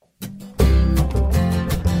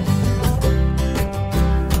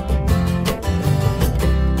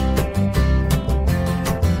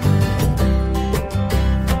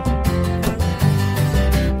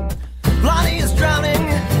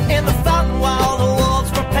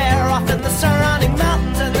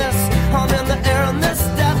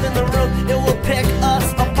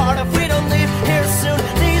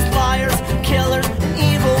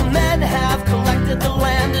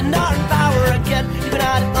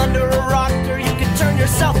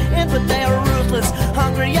yourself in, but they are ruthless,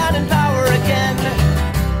 hungry and in power again.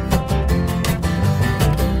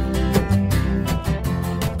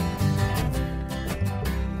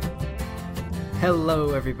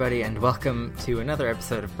 Hello, everybody, and welcome to another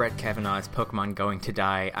episode of Brett Kavanaugh's Pokemon Going to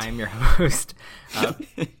Die. I'm your host,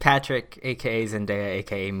 Patrick, a.k.a. Zendaya,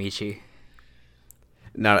 a.k.a. Michi.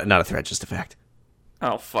 Not a threat, just a fact.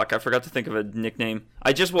 Oh, fuck, I forgot to think of a nickname.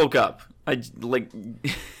 I just woke up.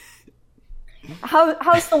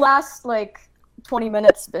 How's the last, 20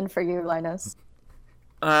 minutes been for you, Linus?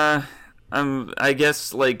 I guess,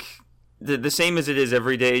 the same as it is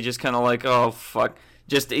every day, just kind of oh, fuck.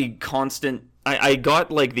 Just a constant... I got,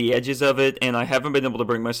 the edges of it, and I haven't been able to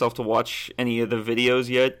bring myself to watch any of the videos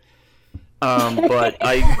yet. But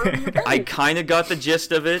I kind of got the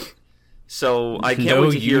gist of it, so I can't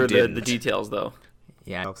wait to hear the details, though.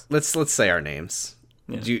 Yeah. Let's say our names.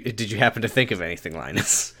 Yeah. Did you happen to think of anything,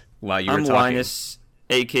 Linus, while you were talking? I'm Linus,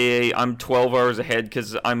 a.k.a. I'm 12 hours ahead,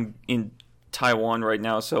 because I'm in Taiwan right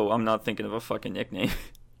now, so I'm not thinking of a fucking nickname.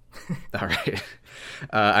 All right.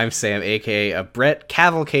 I'm Sam, a.k.a. a Brett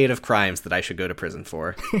cavalcade of crimes that I should go to prison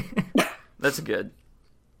for. That's good.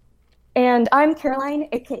 And I'm Caroline,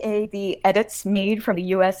 a.k.a. the edits made from the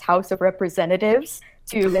U.S. House of Representatives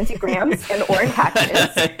to Lindsey Graham's and Orrin Hatch's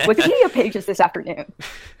Wikipedia pages this afternoon.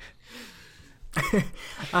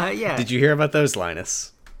 Yeah. Did you hear about those,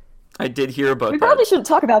 Linus? I did hear about that. We probably shouldn't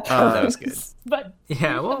talk about those. That was good. But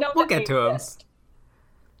yeah, we'll get to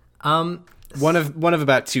them. One of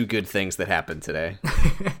about two good things that happened today.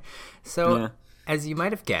 As you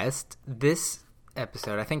might have guessed, this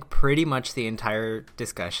episode, I think pretty much the entire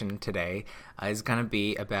discussion today is going to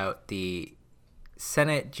be about the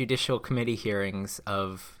Senate Judicial Committee hearings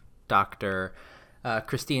of Dr.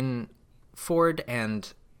 Christine Ford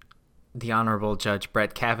and the Honorable Judge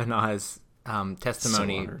Brett Kavanaugh's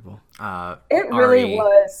testimony. So honorable. It really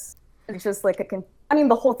was. It's just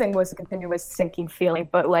the whole thing was a continuous sinking feeling,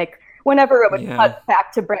 but whenever it would cut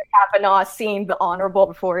back to Brett Kavanaugh seeing the Honorable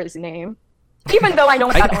before his name, even though I know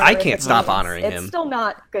I can't stop honoring him. It's still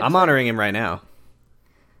not good. I'm honoring him right now.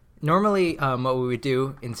 Normally, what we would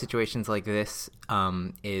do in situations like this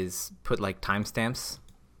is put timestamps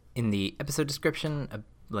in the episode description,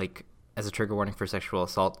 as a trigger warning for sexual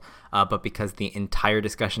assault. But because the entire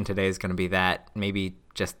discussion today is going to be that, maybe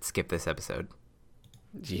just skip this episode.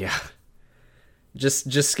 Yeah.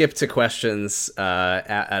 Just skip to questions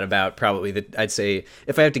at about probably I'd say,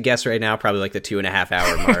 if I have to guess right now, probably the 2.5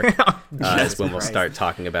 hour mark is when we'll start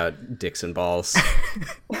talking about dicks and balls.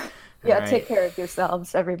 Yeah, right. Take care of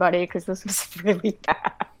yourselves, everybody, because this was really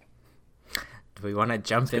bad. Do we want to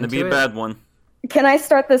jump into it? It's going to be a bad one. Can I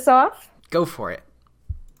start this off? Go for it.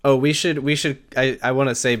 Oh, we should. I want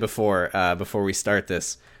to say before we start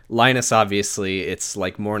this, Linus, obviously, it's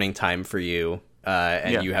morning time for you.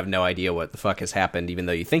 And you have no idea what the fuck has happened, even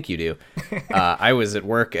though you think you do. I was at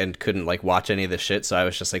work and couldn't watch any of this shit, so I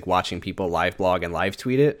was just watching people live blog and live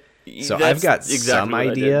tweet it. So I've got some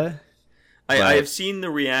idea. I have seen the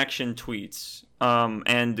reaction tweets,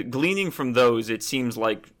 and gleaning from those, it seems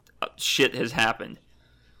like shit has happened.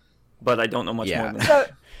 But I don't know much more than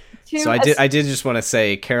that. So I did just want to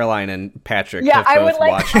say Caroline and Patrick have both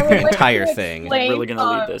watched the entire thing. I'm really going to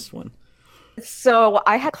lead this one. So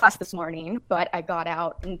I had class this morning, but I got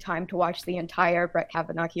out in time to watch the entire Brett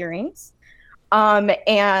Kavanaugh hearings.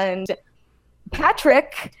 And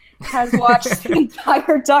Patrick has watched the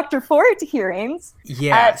entire Dr. Ford hearings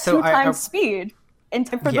at 2 times speed in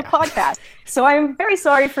time for the podcast. So I'm very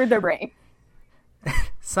sorry for the rain.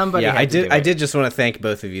 Somebody. Yeah, I did just want to thank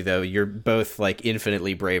both of you, though. You're both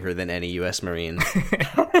infinitely braver than any U.S. Marine.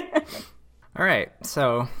 All right.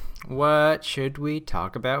 So what should we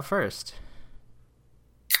talk about first?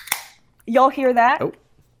 Y'all hear that? Oh.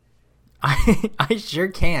 I sure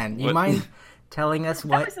can. You mind telling us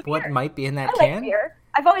what might be in that can? I like beer.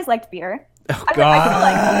 I've always liked beer. Oh,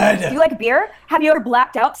 God. Do you like beer? Have you ever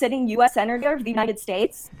blacked out sitting U.S. Senator of the United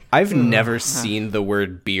States? I've never seen the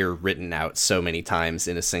word beer written out so many times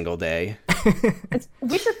in a single day.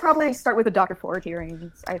 We should probably start with the Dr. Ford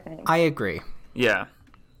hearings, I think. I agree. Yeah.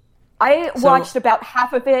 I watched about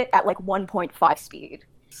half of it at 1.5 speed.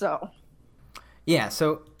 So. Yeah,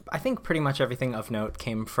 so I think pretty much everything of note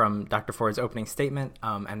came from Dr. Ford's opening statement,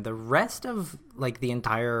 and the rest of the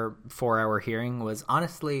entire 4-hour hearing was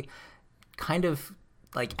honestly kind of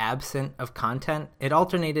absent of content. It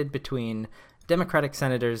alternated between Democratic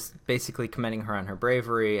senators basically commending her on her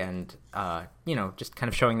bravery and just kind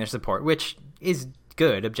of showing their support, which is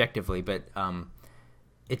good objectively, but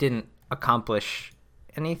it didn't accomplish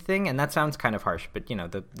anything, and that sounds kind of harsh, but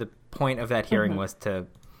the point of that hearing was to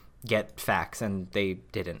get facts, and they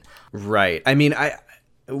didn't. Right. I mean,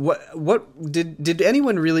 what did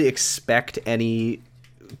anyone really expect any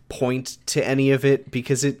point to any of it?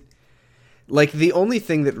 Because it, like, the only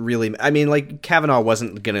thing that really, I mean, like, Kavanaugh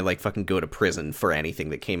wasn't gonna, like, fucking go to prison for anything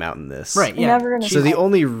that came out in this. Right, yeah. So the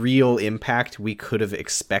only real impact we could have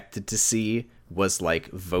expected to see was, like,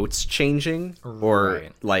 votes changing, or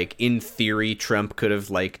Right. like, in theory, Trump could have,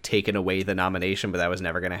 like, taken away the nomination, but that was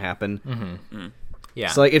never gonna happen. Yeah.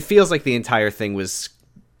 So, like, it feels like the entire thing was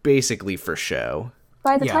basically for show.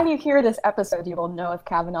 By the Yeah. time you hear this episode, you will know if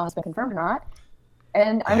Kavanaugh has been confirmed or not.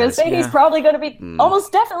 And I'm going to Yes, say he's yeah. probably going to be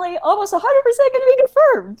almost definitely, almost 100% going to be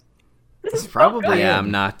confirmed. This is probably Yeah,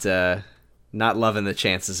 am. I'm not loving the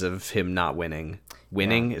chances of him not winning.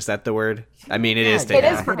 Winning, is that the word? I mean, it is to It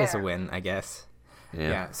him. is for It is a him. win, I guess. Yeah.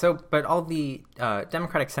 Yeah. So, but all the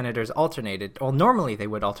Democratic senators alternated. Well, normally they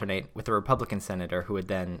would alternate with a Republican senator who would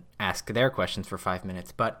then ask their questions for 5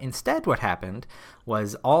 minutes. But instead, what happened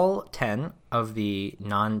was all 10 of the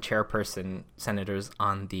non-chairperson senators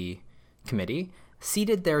on the committee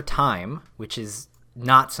ceded their time, which is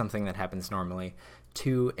not something that happens normally,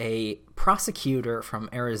 to a prosecutor from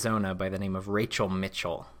Arizona by the name of Rachel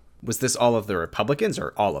Mitchell. Was this all of the Republicans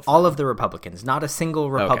or all of them? All of the Republicans, not a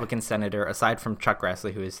single Republican senator aside from Chuck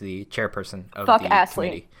Grassley, who is the chairperson of Fuck the Astley.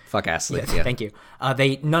 committee. Fuck Astley. Yes, Yeah. thank you.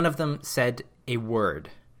 None of them said a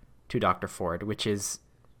word to Dr. Ford, which is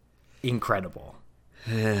incredible.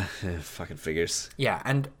 Fucking figures. Yeah,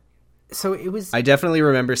 and so it was. I definitely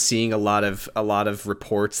remember seeing a lot of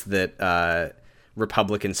reports that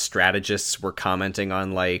Republican strategists were commenting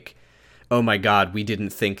on, like, oh my God, we didn't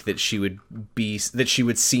think that she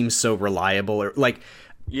would seem so reliable, or like,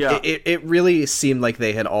 Yeah. It really seemed like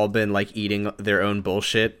they had all been, like, eating their own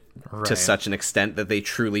bullshit to Right. such an extent that they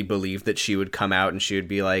truly believed that she would come out and she would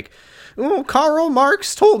be like, oh, Karl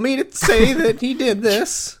Marx told me to say that he did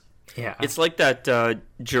this. Yeah, It's like that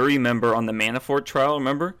jury member on the Manafort trial,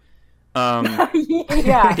 remember?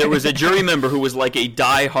 Yeah. There was a jury member who was like a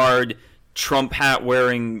diehard Trump hat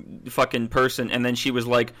wearing fucking person, and then she was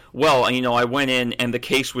like, well, you know, I went in and the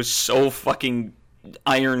case was so fucking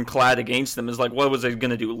ironclad against him. It's like, what was I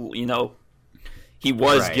gonna do? You know, he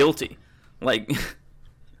was Right. guilty. Like,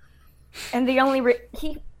 And the only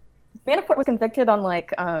Manafort was convicted on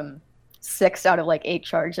like 6 out of like 8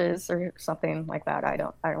 charges or something like that. I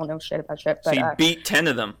don't know shit about shit. so But he beat 10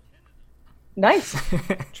 of them, nice.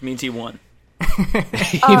 which means he won.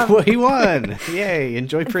 He won. Yay!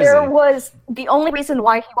 Enjoy There prison. was the only reason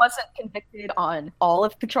why he wasn't convicted on all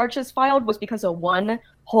of the charges filed was because of one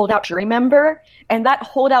holdout jury member, and that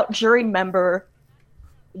holdout jury member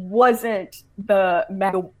wasn't the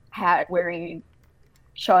mega hat wearing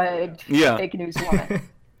chud Yeah. fake news one.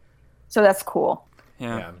 So that's cool.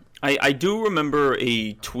 Yeah. Yeah. I do remember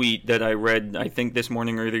a tweet that I read, I think this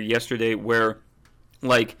morning or either yesterday, where,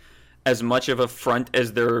 like, as much of a front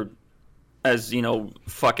as you know,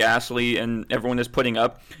 fuck Astley and everyone is putting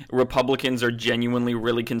up, Republicans are genuinely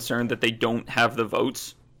really concerned that they don't have the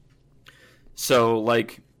votes. So,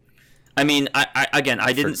 like, I mean, I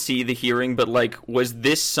didn't see the hearing, but, like, was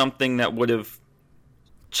this something that would have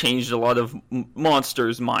changed a lot of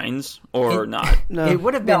monsters' minds or not? No. It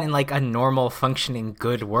would have been No. in like a normal, functioning,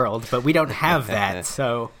 good world, but we don't have that.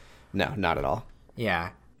 So, No, not at all.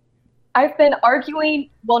 yeah. I've been arguing,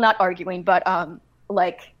 well, not arguing, but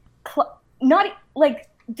not like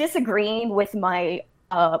disagreeing with my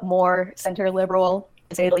more center liberal,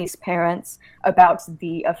 to say the least, parents about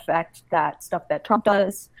the effect that stuff that Trump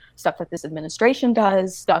does, stuff that this administration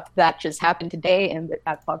does, stuff that just happened today, and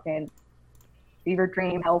that fucking fever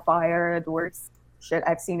dream, hellfire, the worst shit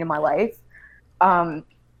I've seen in my life.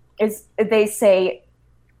 Is they say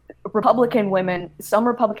some Republican women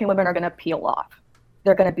are going to peel off.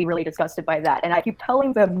 They're going to be really disgusted by that. And I keep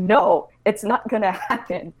telling them, no, it's not going to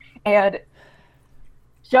happen. And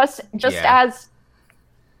just Yeah. as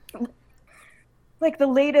like the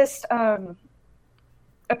latest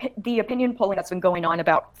the opinion polling that's been going on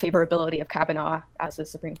about favorability of Kavanaugh as a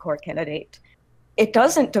Supreme Court candidate, it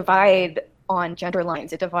doesn't divide on gender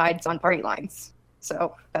lines. It divides on party lines.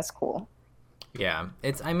 So that's cool. Yeah,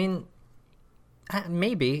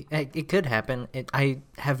 maybe it could happen. I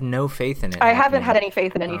have no faith in it. I haven't happening. had any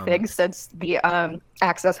faith in anything since the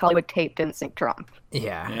Access Hollywood tape didn't sink Trump.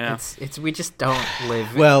 Yeah. It's we just don't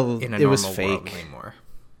live Well, in a it was normal world fake. anymore.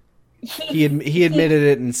 He admitted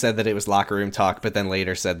it and said that it was locker room talk, but then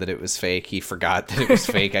later said that it was fake. He forgot that it was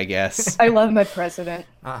fake, I guess. I love my president.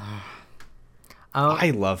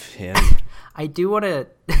 I love him. I do want to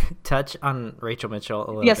touch on Rachel Mitchell a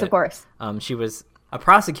little bit. Yes, of course. She was a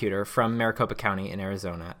prosecutor from Maricopa County in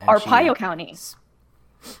Arizona. And Arpaio County.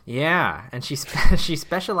 Yeah, and she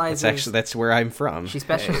specializes. That's where I'm from. She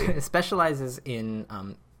specializes in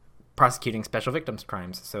prosecuting special victims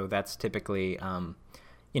crimes. So that's typically,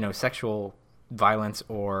 sexual violence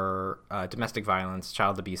or domestic violence,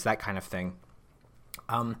 child abuse, that kind of thing.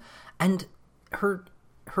 And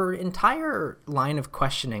her entire line of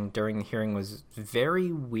questioning during the hearing was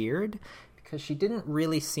very weird because she didn't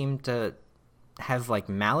really seem to have like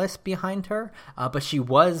malice behind her, but she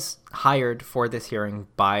was hired for this hearing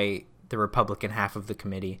by the Republican half of the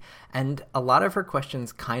committee, and a lot of her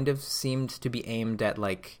questions kind of seemed to be aimed at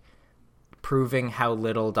like proving how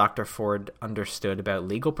little Dr. Ford understood about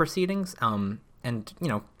legal proceedings. And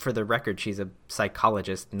for the record, she's a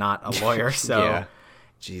psychologist, not a lawyer, so yeah.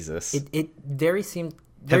 Jesus, it very seemed.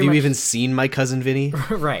 Have you even seen My Cousin Vinny?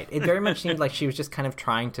 Right. It very much seemed like she was just kind of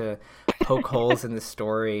trying to poke holes in the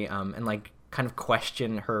story, and like kind of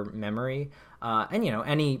question her memory. And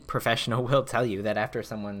any professional will tell you that after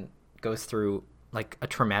someone goes through like a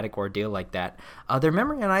traumatic ordeal like that, their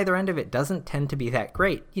memory on either end of it doesn't tend to be that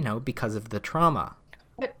great, because of the trauma.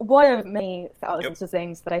 But one of many thousands of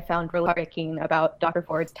things that I found really striking about Dr.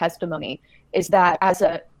 Ford's testimony is that as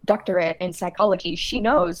a doctorate in psychology, she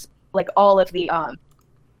knows like all of the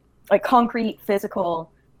like concrete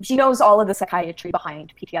physical. She knows all of the psychiatry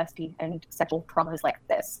behind PTSD and sexual traumas like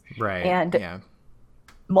this. Right. And yeah.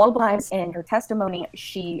 multiple times in her testimony,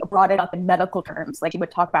 she brought it up in medical terms. Like she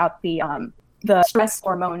would talk about the stress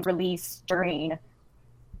hormone release during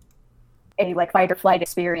a like fight or flight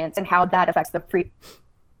experience and how that affects the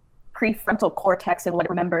prefrontal cortex and what it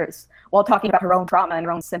remembers while talking about her own trauma and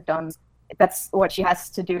her own symptoms. That's what she has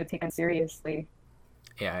to do to take it seriously.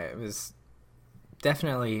 Yeah, it was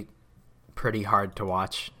definitely pretty hard to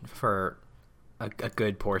watch for a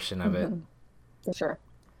good portion of it. For sure.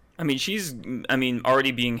 I mean, she's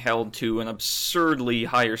already being held to an absurdly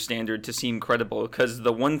higher standard to seem credible, because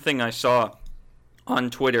the one thing I saw on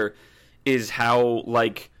Twitter is how,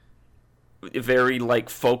 like, very, like,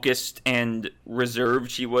 focused and reserved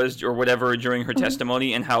she was, or whatever, during her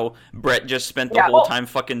testimony, and how Brett just spent the whole time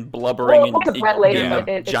fucking blubbering and Brett later, being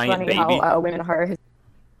a it's giant funny baby. How women are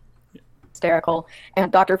hysterical,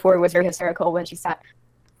 and Dr. Ford was very hysterical when she sat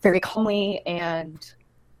very calmly and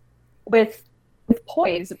with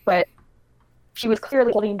poise, but she was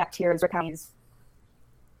clearly holding back tears, recounting these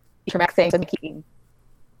traumatic things and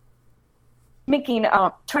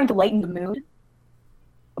trying to lighten the mood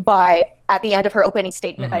by, at the end of her opening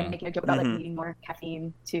statement, by making a joke about like needing more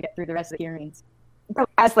caffeine to get through the rest of the hearings,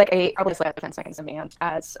 as like probably a defense mechanism and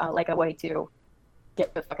as like a way to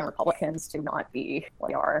get the fucking Republicans to not be what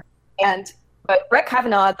they are. But Brett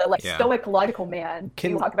Kavanaugh, the stoic, logical man,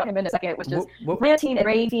 we'll talk about him in a second, was just ranting and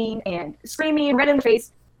raving and screaming, red in the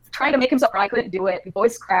face, trying to make himself cry, couldn't do it,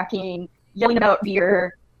 voice cracking, yelling about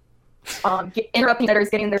beer, interrupting letters,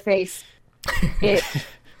 getting in their face. It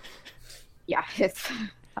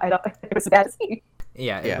was bad to see.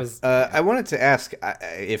 Yeah, it was. I wanted to ask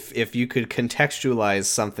if you could contextualize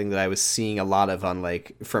something that I was seeing a lot of on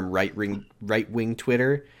from right wing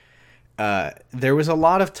Twitter. There was a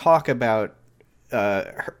lot of talk about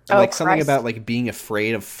something about like being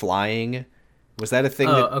afraid of flying. Was that a thing?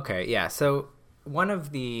 Okay, yeah. So one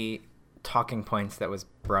of the talking points that was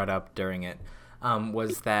brought up during it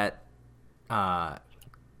was that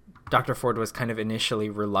Dr. Ford was kind of initially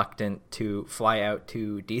reluctant to fly out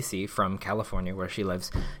to D.C. from California, where she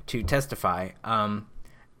lives, to testify.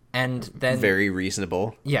 And then very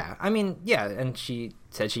reasonable. Yeah, I mean, yeah, and she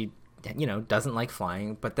said she doesn't like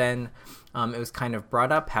flying, but then it was kind of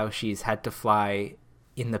brought up how she's had to fly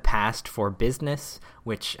in the past for business,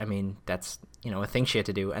 which, I mean, that's a thing she had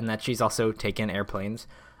to do, and that she's also taken airplanes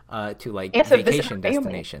to like vacation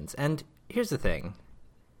destinations. And here's the thing.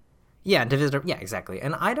 Yeah, to visit her. Yeah, exactly.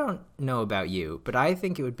 And I don't know about you, but I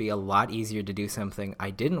think it would be a lot easier to do something I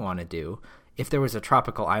didn't want to do if there was a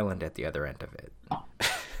tropical island at the other end of it.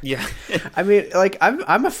 Yeah. I mean, like,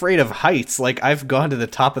 I'm afraid of heights. Like, I've gone to the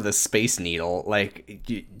top of the Space Needle. Like,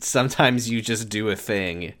 sometimes you just do a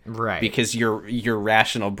thing. Right. Because your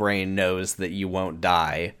rational brain knows that you won't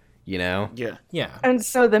die, Yeah. Yeah. And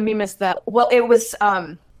so the meme is that, well, it was,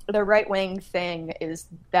 the right-wing thing is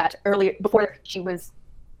that earlier, before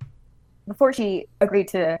she agreed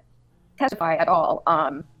to testify at all,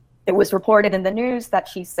 it was reported in the news that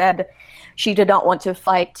she said she did not want to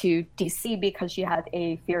fly to D.C. because she had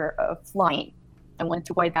a fear of flying and wanted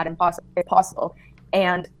to avoid that if possible.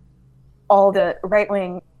 And all the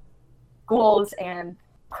right-wing ghouls and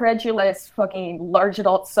credulous fucking large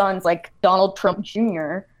adult sons like Donald Trump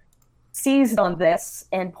Jr. seized on this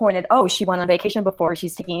and pointed, she went on vacation before.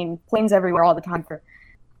 She's taking planes everywhere all the time.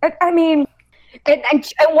 I mean, and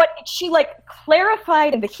what she like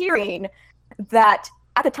clarified in the hearing, that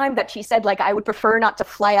at the time that she said like I would prefer not to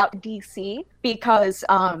fly out to DC because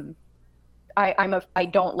I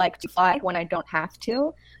don't like to fly when I don't have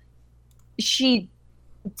to. She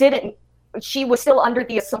was still under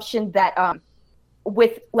the assumption that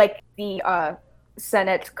with like the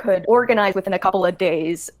Senate could organize within a couple of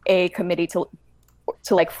days a committee to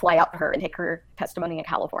like fly out to her and take her testimony in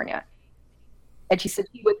California. And she said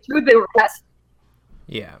she withdrew the request.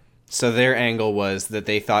 Yeah. So their angle was that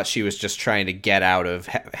they thought she was just trying to get out of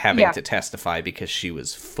having to testify because she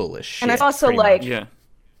was full of shit. And it's also like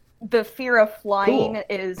the fear of flying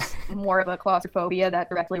is more of a claustrophobia that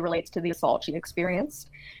directly relates to the assault she experienced.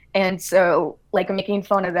 And so like making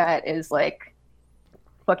fun of that is like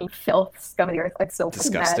fucking filth, scum of the earth. Like so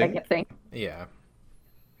disgusting. Mad, I can't think. Yeah.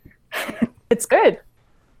 It's good.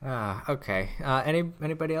 Okay.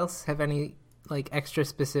 Anybody else have any like extra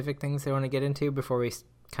specific things they want to get into before we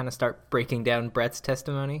kind of start breaking down Brett's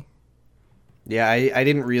testimony? Yeah, I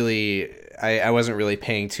didn't really, I wasn't really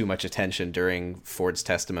paying too much attention during Ford's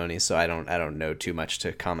testimony, so I don't know too much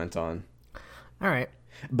to comment on. All right.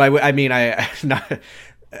 But I mean,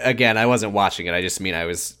 again, I wasn't watching it. I just mean I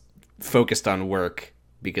was focused on work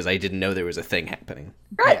because I didn't know there was a thing happening.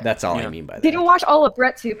 Right. That's all I mean by that. Did you watch all of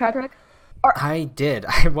Brett too, Patrick? I did.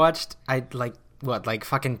 I watched, like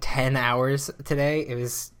fucking 10 hours today. It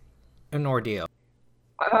was an ordeal.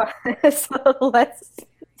 So let's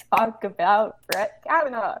talk about Brett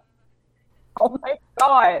Kavanaugh. Oh my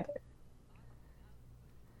god.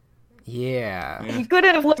 Yeah. He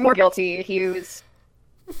couldn't have looked more guilty. He was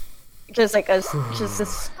just like a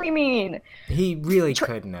screaming. He really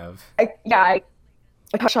couldn't have. I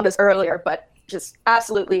touched on this earlier, but just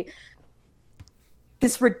absolutely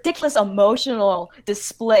this ridiculous emotional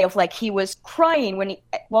display of like he was crying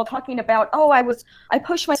while talking about, I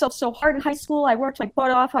pushed myself so hard in high school, I worked my butt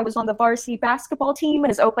off, I was on the varsity basketball team, and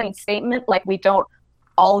his opening statement, like we don't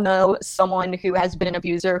all know someone who has been an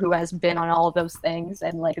abuser who has been on all of those things,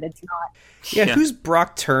 and like it's not. Yeah, who's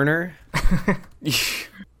Brock Turner?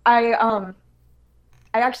 I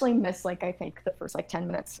actually missed like I think the first like 10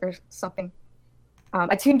 minutes or something.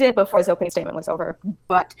 I tuned in before his opening statement was over,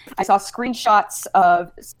 but I saw screenshots of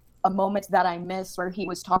a moment that I missed where he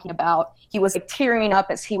was talking about, he was like tearing up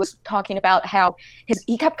as he was talking about how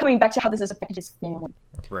he kept coming back to how this has affected his family.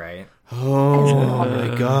 Right. Oh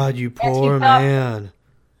my god, you poor man.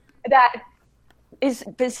 That is,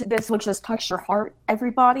 this will just touch your heart,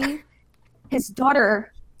 everybody. His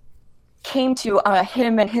daughter came to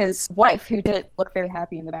him and his wife, who did look very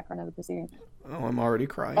happy in the background of the proceeding. Oh, I'm already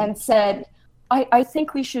crying. And said, I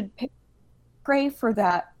think we should pray for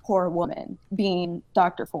that poor woman, being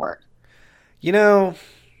Dr. Ford. You know...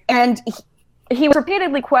 And he was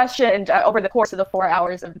repeatedly questioned over the course of the 4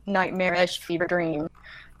 hours of nightmarish fever dream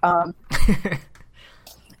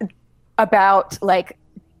about, like,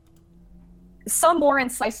 some more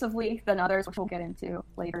incisively than others, which we'll get into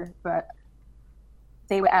later, but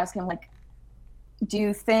they would ask him, like, do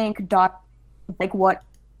you think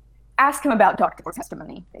ask him about Dr. Ford's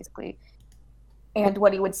testimony, basically. And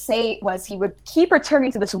what he would say was he would keep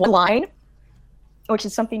returning to this one line, which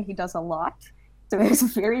is something he does a lot. So it was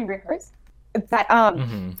very rehearsed. That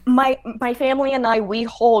my family and I, we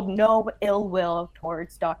hold no ill will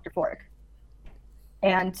towards Dr. Ford.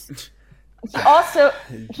 And he also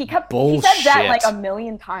he said that like a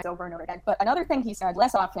million times over and over again. But another thing he said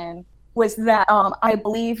less often was that I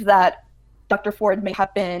believe that Dr. Ford may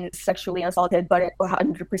have been sexually assaulted, but it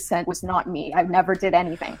 100% was not me. I never did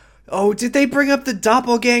anything. Oh, did they bring up the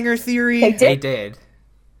doppelganger theory? They did.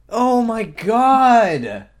 Oh my god.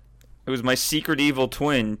 It was my secret evil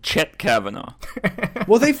twin, Chet Kavanaugh.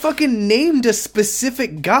 Well, they fucking named a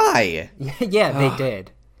specific guy. Yeah, they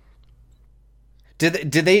did.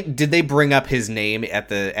 Did they bring up his name at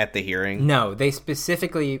the hearing? No, they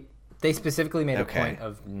specifically made a point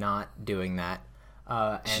of not doing that.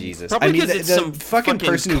 Jesus, probably because it's some fucking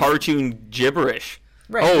person cartoon gibberish.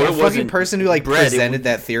 Right. Oh, Yeah, the fucking person who like Brett, presented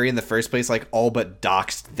that theory in the first place, like all but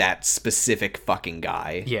doxed that specific fucking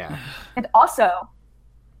guy. Yeah. And also,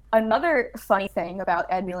 another funny thing about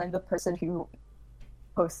Ed Whelan, the person who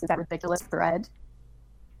posted that ridiculous thread,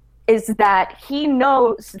 is that he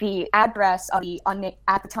knows the address of the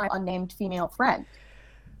at the time unnamed female friend.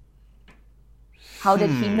 How did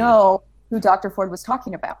he know who Dr. Ford was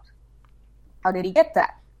talking about? How did he get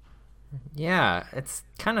that? Yeah, it's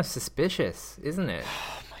kind of suspicious, isn't it?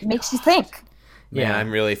 It makes you think. Yeah,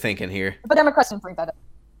 I'm really thinking here. But I'm a question bring that up.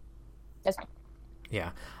 That's fine.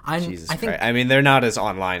 Yeah. Jesus Christ. I mean, they're not as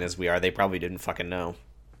online as we are. They probably didn't fucking know.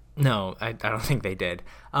 No, I don't think they did.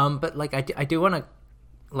 But like, I do want to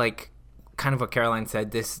like kind of what Caroline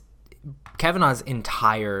said, Kavanaugh's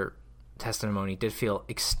entire testimony did feel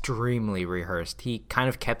extremely rehearsed. He kind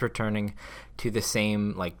of kept returning to the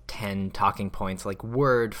same 10 talking points,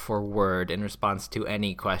 word for word in response to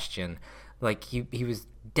any question. He was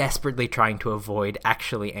desperately trying to avoid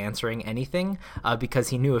actually answering anything because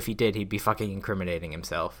he knew if he did, he'd be fucking incriminating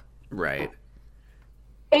himself. Right.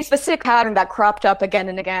 A specific pattern that cropped up again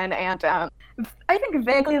and again, and I think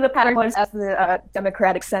vaguely the pattern was as the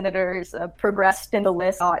Democratic senators progressed in the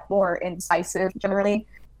list, got more incisive generally.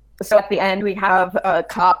 So at the end, we have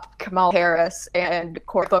cop Kamala Harris and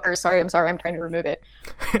Cory Booker. Sorry, I'm trying to remove it.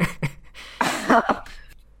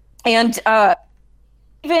 And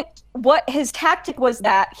even what his tactic was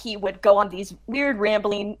that he would go on these weird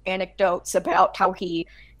rambling anecdotes about how he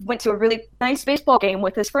went to a really nice baseball game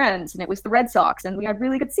with his friends, and it was the Red Sox, and we had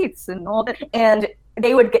really good seats and all that. And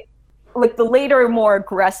they would get, the later, more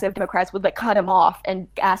aggressive Democrats would cut him off and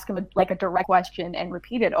ask him a direct question and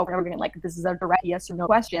repeat it over and over again, this is a direct yes or no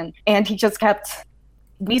question. And he just kept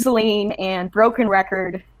weaseling and broken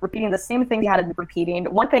record, repeating the same thing he had been repeating.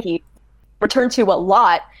 One thing he returned to a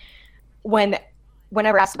lot whenever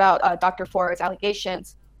asked about Dr. Ford's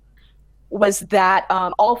allegations was that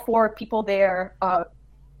all 4 people there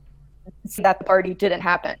said that the party didn't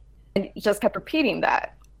happen. And he just kept repeating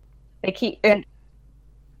that.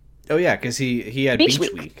 Oh yeah, because he had Beach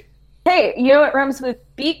Week. Hey, you know what rhymes with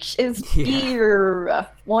beach is beer.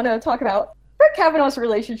 Want to talk about Brett Kavanaugh's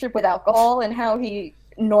relationship with alcohol and how he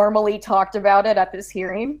normally talked about it at this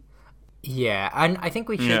hearing? Yeah, and I think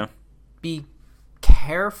we should be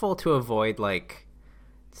careful to avoid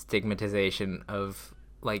stigmatization of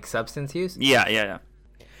substance use. Yeah.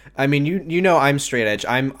 I mean, you know, I'm straight edge.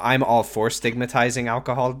 I'm all for stigmatizing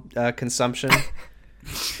alcohol consumption.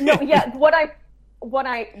 No, yeah. What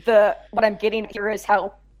I'm getting here is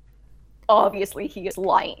how obviously he is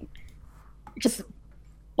lying, just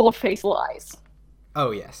bold-faced lies.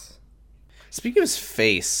 Oh yes. Speaking of his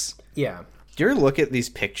face, yeah. Do you ever look at these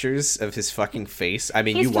pictures of his fucking face? I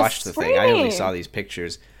mean, He's you watched the thing. I only saw these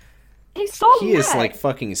pictures. He's so He is mad.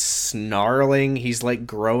 fucking snarling. He's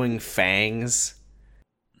growing fangs.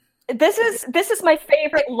 This is my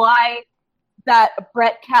favorite lie that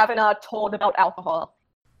Brett Kavanaugh told about alcohol.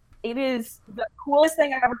 It is the coolest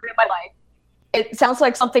thing I've ever heard in my life. It sounds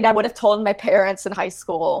like something I would have told my parents in high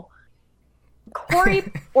school.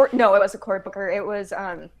 It wasn't Cory Booker. It was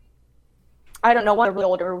I don't know, one of the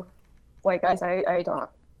older white guys. I don't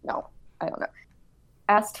know.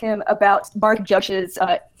 Asked him about Mark Judge's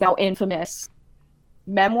now infamous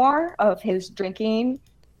memoir of his drinking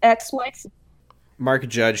exploits. Mark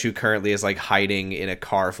Judge, who currently is hiding in a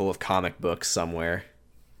car full of comic books somewhere.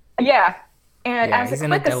 Yeah. And as a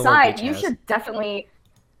quick aside, you should definitely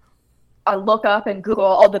look up and Google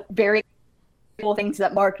all the very cool things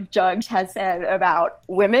that Mark Judge has said about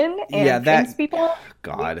women and trans people,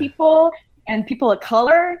 people, and people of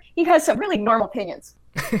color. He has some really normal opinions.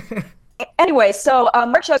 Anyway, so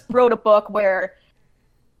Mark Judge wrote a book where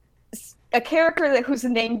a character whose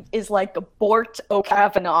name is Bort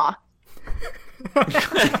O'Kavanaugh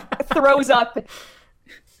throws up and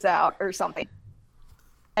out or something.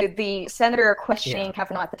 And the senator questioning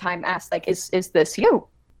Kavanaugh at the time asked, is this you?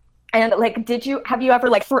 And have you ever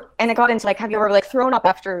and it got into have you ever thrown up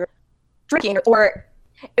after drinking? Or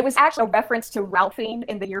it was actually a reference to Ralphing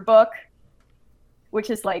in the yearbook, which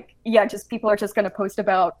is just people are just going to post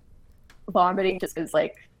about vomiting just because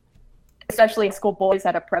especially school boys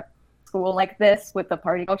at a prep school like this with the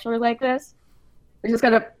party culture like this, they just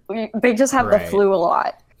have the flu a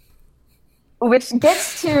lot. Which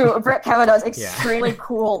gets to Brett Kavanaugh's extremely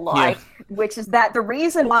cool lie, which is that the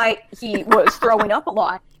reason why he was throwing up a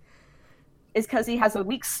lot is because he has a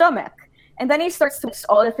weak stomach. And then he starts to list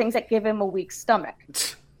all the things that give him a weak stomach.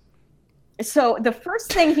 So the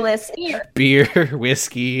first thing he lists here... Beer,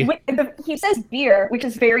 whiskey. He says beer, which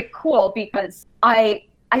is very cool because I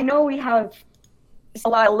know we have a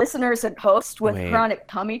lot of listeners and hosts with chronic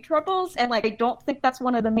tummy troubles, and I don't think that's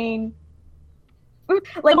one of the main...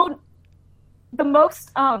 the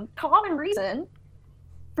most common reason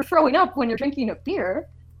for throwing up when you're drinking a beer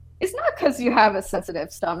is not because you have a sensitive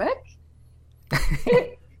stomach.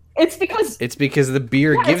 It's because the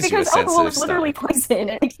beer gives you a sensitive stomach. Alcohol is literally poison.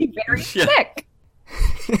 It makes you very sick.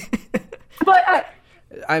 But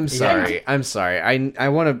I'm sorry. I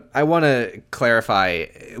want to clarify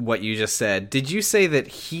what you just said. Did you say that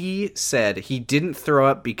he said he didn't throw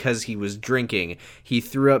up because he was drinking? He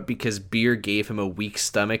threw up because beer gave him a weak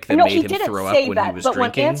stomach that made him throw up when he was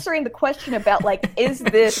drinking? When answering the question about is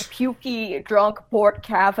this pukey drunk Bort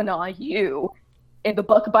Kavanaugh you in the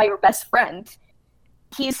book by your best friend,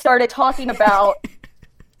 he started talking about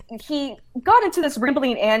he got into this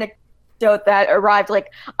rambling anecdote that arrived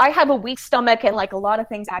like, I have a weak stomach and like a lot of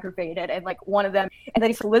things aggravated, and like one of them, and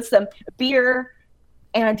then he lists them: beer,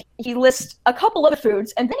 and he lists a couple other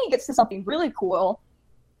foods, and then he gets to something really cool.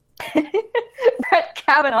 Brett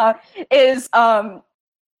Kavanaugh is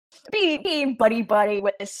being buddy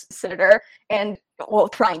with this senator, and well,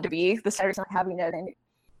 trying to be. The senator's not having it, and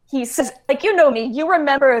he says, like, you know me, you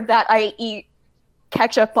remember that I eat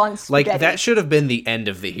ketchup on spaghetti. Like, that should have been the end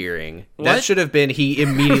of the hearing. What? That should have been he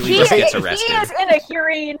immediately just gets arrested. He is in a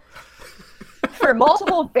hearing for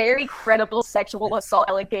multiple very credible sexual assault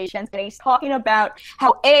allegations, and he's talking about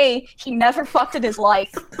how A, he never fucked in his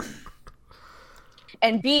life,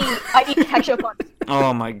 and B, I eat ketchup on spaghetti.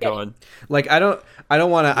 Oh my god. Like, I don't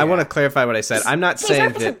want to. I want to clarify what I said. I'm not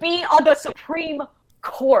saying He's that. to be on the Supreme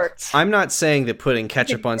Court. I'm not saying that putting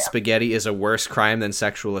ketchup on spaghetti is a worse crime than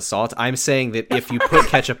sexual assault. I'm saying that if you put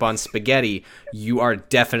ketchup on spaghetti, you are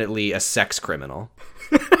definitely a sex criminal.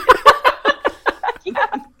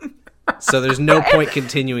 Yeah. So there's no point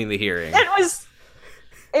continuing the hearing.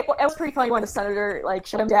 It was pretty funny when the senator like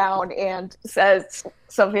shut him down and says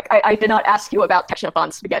something. I did not ask you about ketchup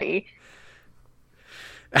on spaghetti.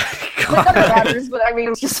 Like, nothing matters, but I mean, it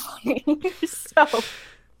was just funny. So, all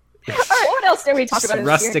right, what else did we talk about? In this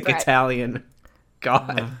Rustic hearing, Brett? Italian.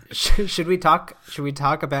 God. Should we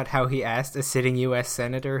talk about how he asked a sitting U.S.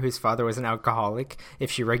 senator whose father was an alcoholic if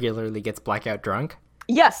she regularly gets blackout drunk?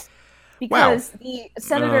 Yes, because the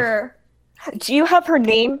senator. Do you have her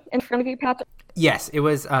name in front of you, Patrick? Yes, it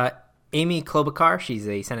was Amy Klobuchar. She's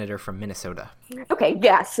a senator from Minnesota. Okay,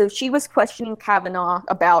 yeah. So she was questioning Kavanaugh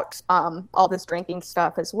about all this drinking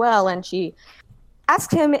stuff as well, and she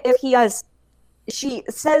asked him if he has. She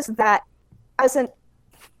says that as an.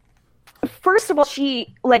 First of all,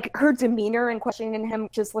 she like her demeanor in questioning him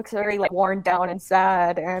just looks very like worn down and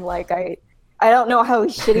sad, and like I don't know how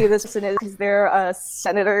shitty this person is because they're a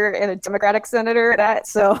senator and a Democratic senator.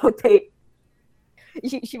 So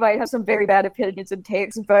she might have some very bad opinions and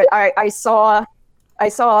takes, but I saw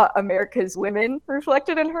America's women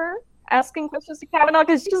reflected in her asking questions to Kavanaugh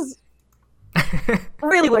because she just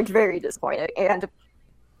really looked very disappointed, and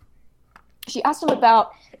she asked him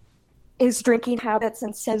about his drinking habits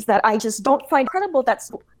and says that I just don't find credible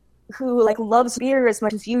that's who like loves beer as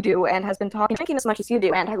much as you do and has been drinking as much as you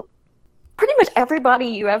do, and pretty much everybody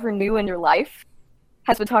you ever knew in your life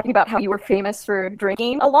has been talking about how you were famous for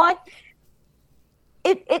drinking a lot.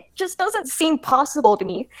 It just doesn't seem possible to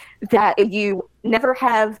me that you never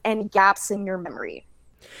have any gaps in your memory.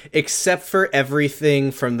 Except for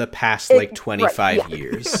everything from the past, 25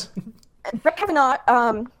 years. Brett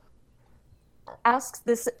Kavanaugh asks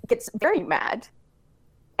this, gets very mad,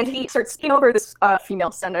 and he starts speaking over this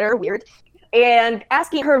female senator, weird, and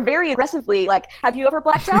asking her very aggressively, like, have you ever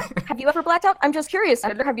blacked out? Have you ever blacked out? I'm just curious,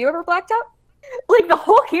 Senator, have you ever blacked out? Like, the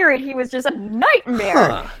whole hearing, he was just a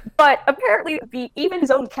nightmare. But apparently, even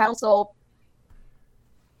his own counsel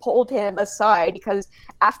pulled him aside because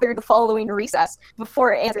after the following recess,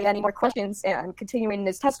 before answering any more questions and continuing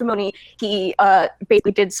his testimony, he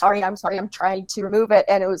basically did, I'm sorry, I'm trying to remove it.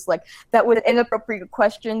 And it was like, that was an inappropriate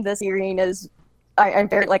question. This hearing is, I'm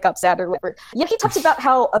very, like, upset or whatever. Yeah, he talks about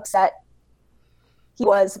how upset he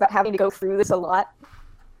was about having to go through this a lot,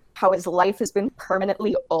 how his life has been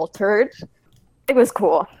permanently altered. It was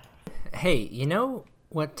cool. Hey, you know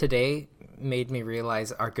what today made me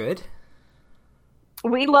realize are good?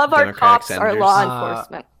 We love our Democratic cops, our senators. law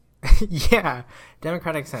enforcement. Yeah,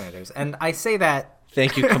 Democratic senators. And I say that...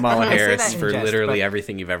 Thank you, Kamala I say Harris, that in for jest, literally but-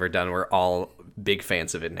 everything you've ever done. We're all big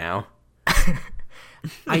fans of it now.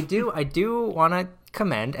 I do want to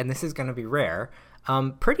commend, and this is going to be rare,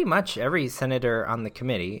 pretty much every senator on the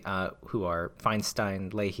committee, who are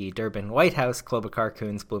Feinstein, Leahy, Durbin, Whitehouse, Klobuchar,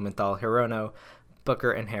 Coons, Blumenthal, Hirono,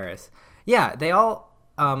 Booker, and Harris. Yeah, they all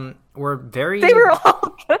were very... They were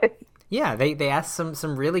all good. Yeah, they asked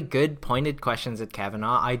some really good pointed questions at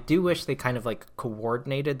Kavanaugh. I do wish they kind of like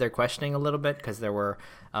coordinated their questioning a little bit because there were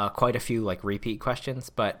quite a few like repeat questions,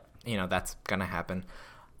 but you know, that's gonna happen.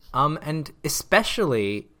 And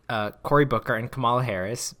especially Cory Booker and Kamala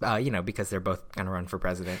Harris, because they're both gonna run for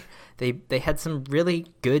president. They had some really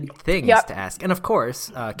good things to ask, and of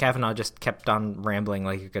course, Kavanaugh just kept on rambling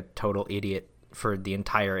like a total idiot for the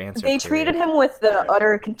entire answer. They treated him with the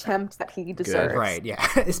utter contempt that he deserves. Right, yeah.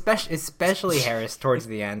 Especially Harris towards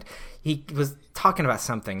the end. He was talking about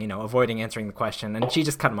something, avoiding answering the question, and she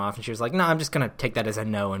just cut him off, and she was like, no, I'm just going to take that as a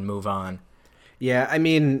no and move on. Yeah, I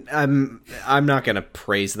mean, I'm not going to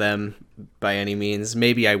praise them by any means.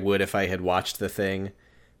 Maybe I would if I had watched the thing,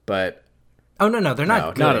 but... Oh, no, they're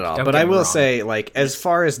not good. Not at all. Don't But get I me will wrong. say, like, as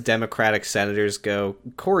far as Democratic senators go,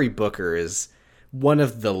 Cory Booker is one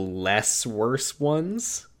of the less worse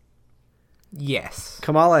ones. Yes.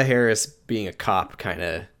 Kamala Harris being a cop kind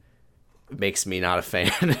of makes me not a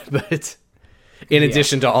fan, but in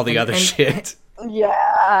addition to all the other shit.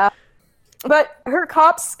 Yeah. But her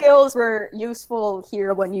cop skills were useful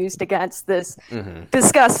here when used against this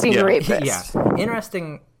disgusting rapist. Yeah.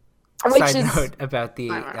 Interesting side note about the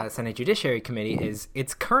Senate Judiciary Committee is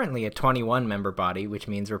it's currently a 21-member body, which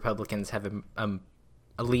means Republicans have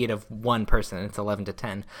a lead of one person. It's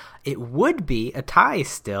 11-10. It would be a tie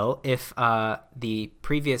still if the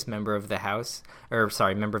previous member of the House,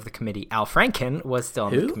 member of the committee, Al Franken, was still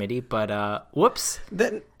on the committee. But whoops.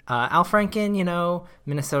 Al Franken,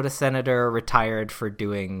 Minnesota senator, retired for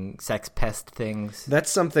doing sex pest things.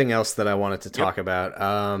 That's something else that I wanted to talk about.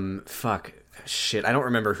 Shit, I don't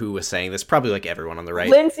remember who was saying this. Probably like everyone on the right.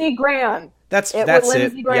 Lindsey Graham. That's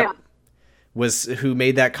Lindsey it. Graham. Yep. Was who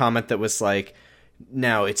made that comment that was like,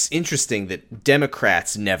 now it's interesting that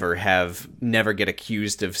Democrats never get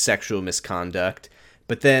accused of sexual misconduct,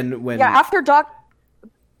 but then when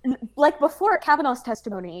before Kavanaugh's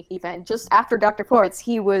testimony, even just after Dr. Ford's,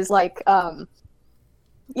 he was like,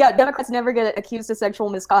 Democrats never get accused of sexual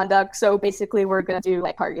misconduct, so basically we're going to do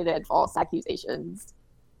like targeted false accusations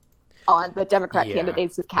on the Democrat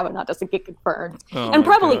candidates if Kavanaugh doesn't get confirmed. And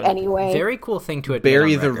probably anyway. Very cool thing to admit.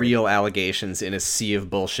 Bury the real allegations in a sea of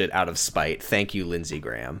bullshit out of spite. Thank you, Lindsey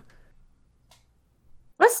Graham.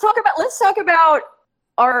 Let's talk about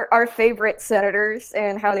our favorite senators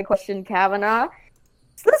and how they questioned Kavanaugh.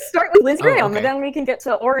 So let's start with Lindsey Graham, and then we can get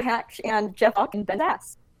to Orrin Hatch and Jeff Hawk and Ben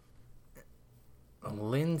Sasse.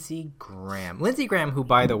 Lindsey Graham, who,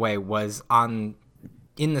 by the way, was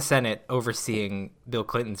in the Senate overseeing Bill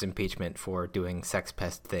Clinton's impeachment for doing sex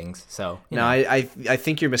pest things. So I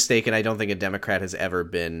think you're mistaken. I don't think a Democrat has ever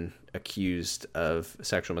been accused of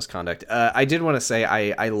sexual misconduct. I did want to say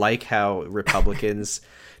I like how Republicans.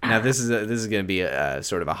 Now this is going to be a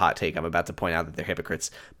sort of a hot take. I'm about to point out that they're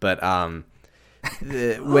hypocrites, but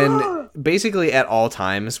when basically at all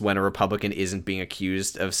times when a Republican isn't being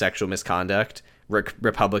accused of sexual misconduct,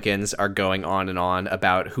 Republicans are going on and on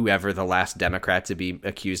about whoever the last Democrat to be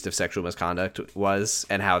accused of sexual misconduct was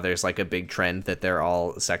and how there's like a big trend that they're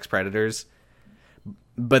all sex predators.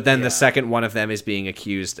 But then the second one of them is being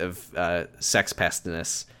accused of sex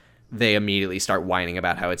pestiness, they immediately start whining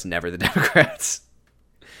about how it's never the Democrats.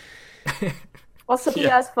 Also, he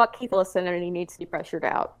has fuck Keith Ellison and he needs to be pressured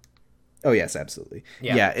out. Oh, yes, absolutely.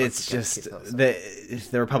 Yeah, it's just the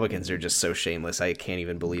Republicans are just so shameless. I can't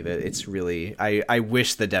even believe it. It's really I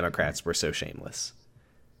wish the Democrats were so shameless.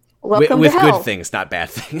 Welcome with to hell. Good things, not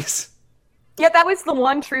bad things. Yeah, that was the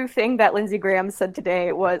one true thing that Lindsey Graham said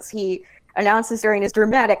today was he announces during his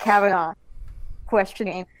dramatic Kavanaugh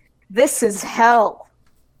questioning, "This is hell."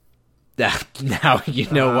 Now, you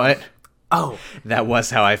know what? Oh, that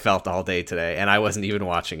was how I felt all day today, and I wasn't even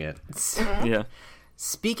watching it. Yeah.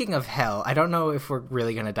 Speaking of hell, I don't know if we're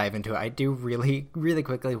really going to dive into it. I do really, really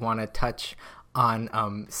quickly want to touch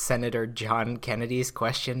on Senator John Kennedy's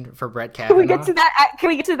question for Brett Kavanaugh. Can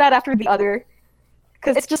we get to that after the other?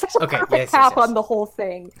 Because it's just such a perfect cap on the whole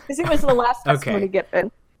thing. Because it was the last testimony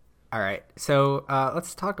given. All right, so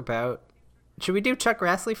let's talk about. Should we do Chuck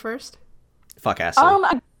Grassley first? Fuck Astley.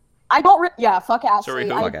 I don't. Fuck Astley. Sorry,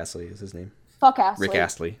 Fuck Astley is his name. Fuck Astley. Rick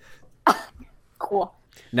Astley. Cool.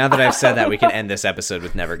 Now that I've said that, we can end this episode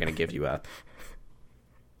with "Never Gonna Give You Up."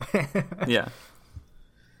 Yeah.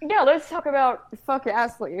 Yeah, let's talk about fuck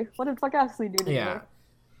Astley. What did fuck Astley do today? Yeah.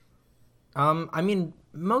 I mean,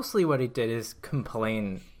 mostly what he did is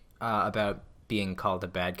complain about being called a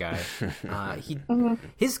bad guy.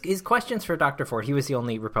 His questions for Dr. Ford, he was the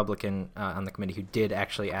only Republican on the committee who did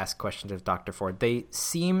actually ask questions of Dr. Ford. They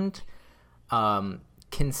seemed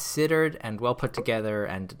considered and well put together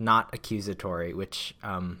and not accusatory, which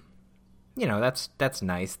that's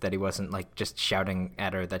nice that he wasn't like just shouting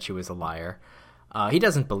at her that she was a liar. He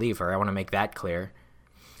doesn't believe her. I want to make that clear.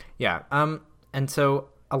 Yeah. And so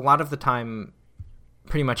a lot of the time,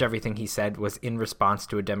 pretty much everything he said was in response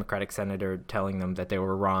to a Democratic senator telling them that they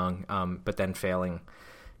were wrong, but then failing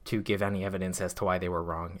to give any evidence as to why they were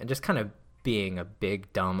wrong, and just kind of being a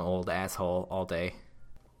big dumb old asshole all day.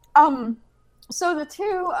 So the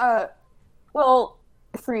two,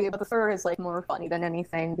 three, but the third is like more funny than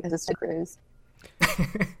anything because it's Ted Cruz.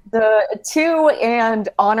 The two and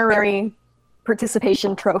honorary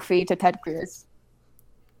participation trophy to Ted Cruz.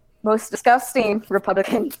 Most disgusting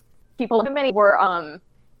Republican people in many were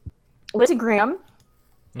Lindsey Graham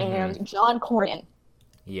and John Cornyn.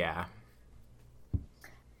 Yeah.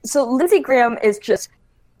 So Lindsey Graham is just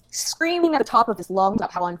screaming at the top of his lungs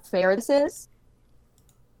about how unfair this is,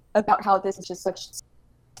 about how this is just such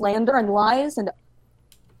slander and lies, and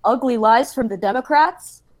ugly lies from the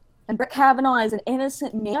Democrats, and Brett Kavanaugh is an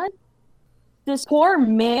innocent man. This poor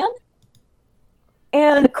man.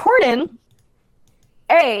 And Cornyn,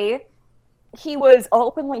 he was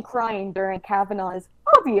openly crying during Kavanaugh's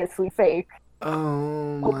obviously fake.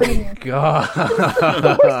 Oh my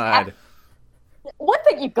god. One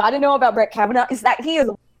thing you gotta know about Brett Kavanaugh is that he is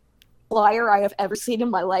the liar I have ever seen in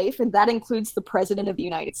my life, and that includes the President of the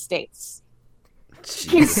United States.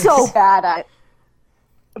 Jeez. He's so bad at it.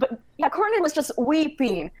 But yeah, Cornyn was just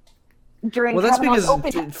weeping during Well, that's Kavanaugh's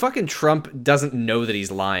because open... fucking Trump doesn't know that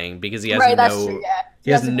he's lying because he has that's true, yeah.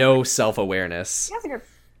 He has no self-awareness.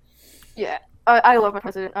 Yeah, I love my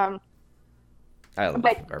president. I love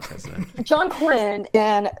our president. John Cornyn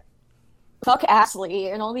and Fuck Astley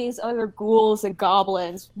and all these other ghouls and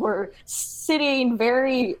goblins were sitting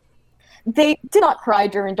very... They did not cry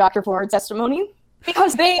during Dr. Ford's testimony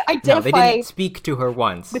because they identify... No, they didn't speak to her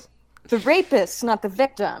once. The rapist, not the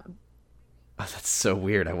victim. Oh, that's so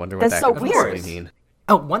weird. I wonder what That's that so could weird. possibly mean.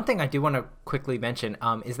 Oh, one thing I do want to quickly mention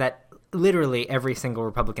is that literally every single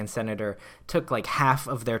Republican senator took like half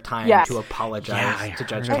of their time to apologize to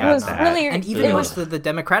Judge heard Kavanaugh. It was really... And even most of the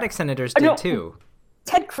Democratic senators did too.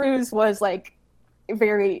 Ted Cruz was like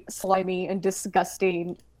very slimy and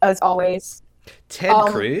disgusting as always. Ted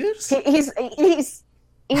Cruz?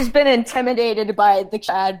 He's been intimidated by the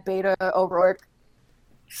Chad Beta O'Rourke.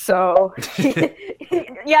 So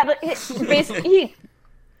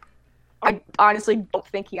I honestly don't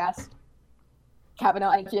think he asked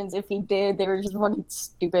Kavanaugh questions. If he did, they were just fucking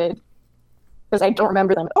stupid because I don't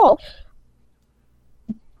remember them at all.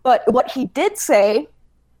 But what he did say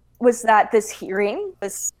was that this hearing,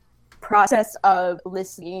 this process of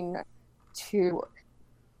listening to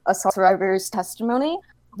assault survivors' testimony,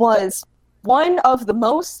 was one of the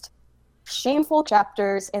most shameful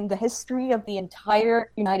chapters in the history of the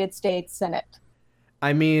entire United States Senate.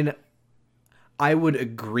 I mean, I would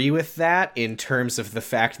agree with that in terms of the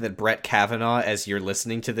fact that Brett Kavanaugh, as you're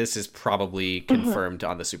listening to this, is probably confirmed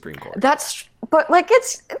on the Supreme Court. But like, it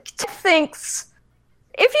thinks,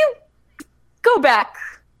 if you go back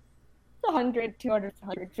 100, 200,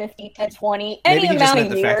 150, 10, 20, any Maybe he amount just of meant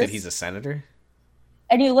the years, fact that he's a senator?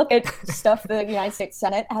 and you look at stuff the United States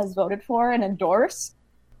Senate has voted for and endorsed,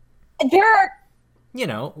 there are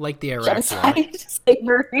like the Iraq War. genocide,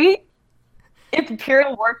 slavery,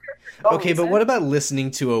 imperial workers. Okay, but what about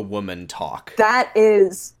listening to a woman talk? That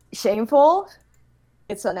is shameful.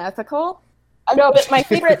 It's unethical. I know, but my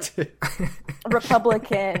favorite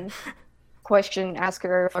Republican question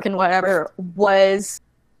asker, fucking whatever, was...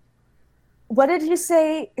 What did you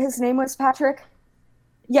say his name was, Patrick?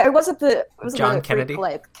 Yeah, it wasn't the... It was John Kennedy?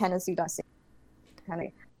 Kennedy.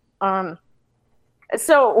 Kennedy.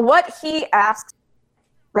 So what he asked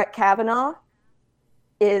Brett Kavanaugh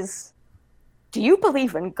is, do you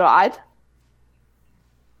believe in God?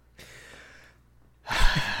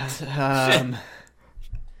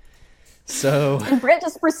 So... And Brett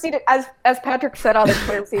just proceeded, as Patrick said on the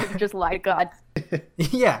Twitter, he just lied to God.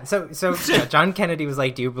 Yeah, so John Kennedy was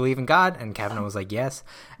like, do you believe in God? And Kavanaugh was like, yes.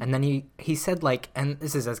 And then he said, like, and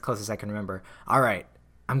this is as close as I can remember, all right,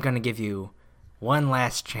 I'm going to give you one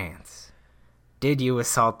last chance. Did you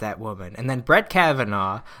assault that woman? And then Brett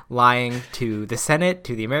Kavanaugh, lying to the Senate,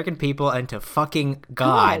 to the American people, and to fucking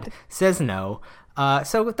God, says no.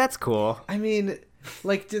 So that's cool. I mean...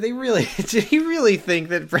 Like, did he really think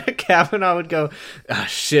that Brett Kavanaugh would go, oh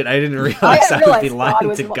shit, I didn't realize I would be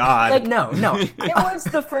lying to God? Like, no. It was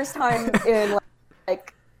the first time in,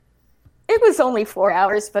 like, it was only 4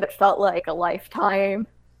 hours, but it felt like a lifetime.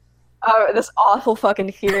 This awful fucking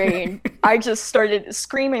hearing. I just started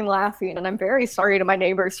screaming, laughing, and I'm very sorry to my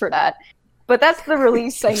neighbors for that. But that's the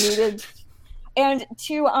release I needed. And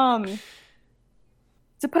to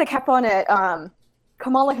put a cap on it,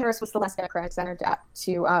 Kamala Harris was the last Democratic senator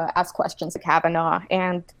to ask questions to Kavanaugh,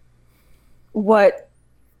 and what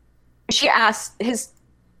she asked,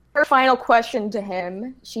 her final question to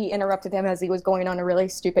him, she interrupted him as he was going on a really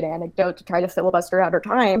stupid anecdote to try to filibuster out her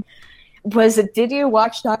time, was, did you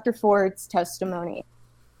watch Dr. Ford's testimony?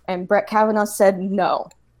 And Brett Kavanaugh said no.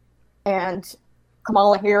 And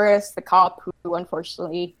Kamala Harris, the cop who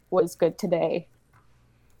unfortunately was good today,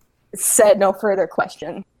 said no further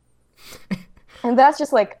question. And that's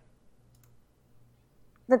just like,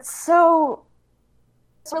 it's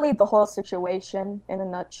really the whole situation in a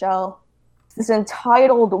nutshell. This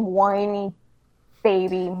entitled, whiny,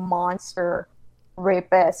 baby monster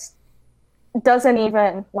rapist doesn't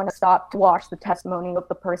even want to stop to watch the testimony of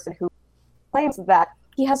the person who claims that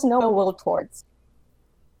he has no will towards,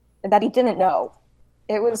 and that he didn't know.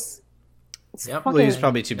 It was... Well, he was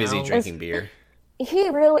probably too busy drinking beer.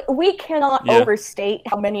 we cannot overstate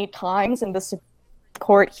how many times in this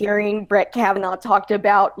court hearing Brett Kavanaugh talked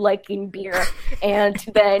about liking beer, and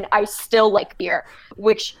then I still like beer,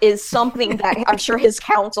 which is something that I'm sure his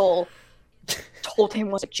counsel told him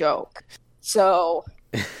was a joke. So,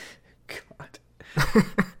 God.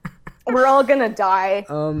 We're all gonna die.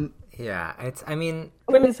 Yeah, I mean,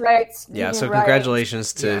 women's rights. Yeah, so rights,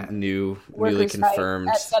 congratulations to newly confirmed.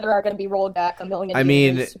 Etc. are going to be rolled back a million. I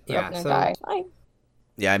mean, years.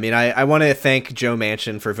 Yeah, I mean, I want to thank Joe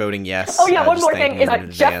Manchin for voting yes. Oh yeah, one more thing is that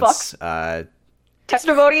Jeff Buck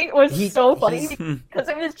Tester voting was so funny because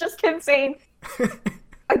it was just him saying,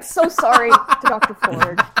 "I'm so sorry to Dr.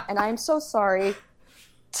 Ford, and I'm so sorry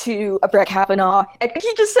to Brett Kavanaugh." And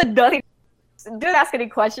he just said nothing. Didn't ask any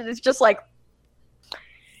questions. It's just like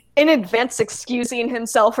in advance excusing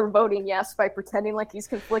himself for voting yes by pretending like he's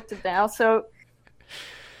conflicted now. So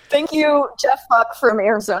thank you, Jeff Buck from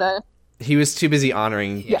Arizona. He was too busy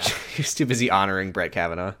honoring. Yeah. He was too busy honoring Brett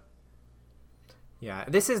Kavanaugh. Yeah,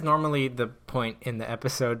 this is normally the point in the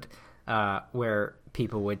episode where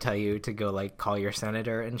people would tell you to go like call your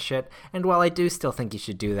senator and shit. And while I do still think you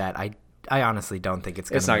should do that, I honestly don't think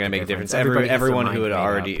it's not going to make a difference. Everyone who had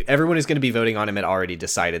everyone who's going to be voting on him had already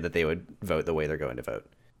decided that they would vote the way they're going to vote.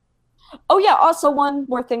 Oh yeah, also one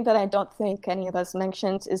more thing that I don't think any of us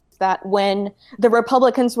mentioned is that when the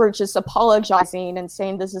Republicans were just apologizing and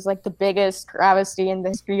saying this is like the biggest travesty in the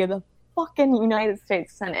history of the fucking United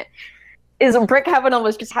States Senate, is Brett Kavanaugh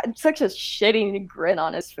was just had such a shitty grin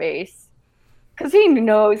on his face. Because he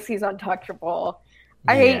knows he's untouchable.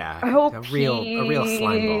 I hope a real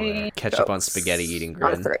slime ball there. Ketchup on spaghetti eating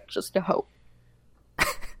grin. Just to hope.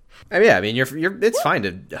 I mean, it's fine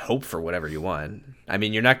to hope for whatever you want. I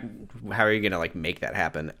mean, you're not. How are you gonna like make that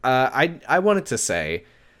happen? I wanted to say,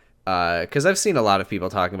 because I've seen a lot of people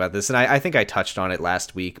talking about this, and I think I touched on it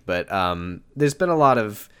last week, but there's been a lot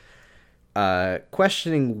of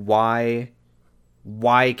questioning why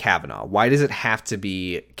Kavanaugh? Why does it have to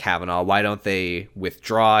be Kavanaugh? Why don't they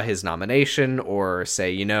withdraw his nomination or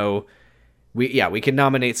say, we can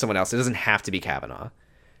nominate someone else. It doesn't have to be Kavanaugh.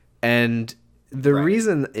 And the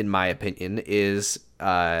reason, in my opinion, is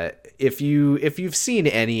if you've seen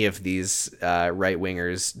any of these right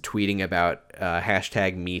wingers tweeting about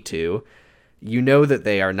 #MeToo, you know that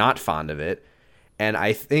they are not fond of it. And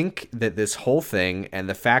I think that this whole thing and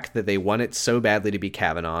the fact that they want it so badly to be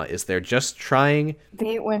Kavanaugh is they're just trying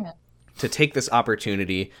to take this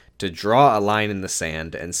opportunity to draw a line in the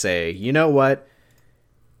sand and say, you know what?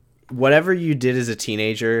 Whatever you did as a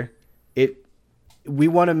teenager, we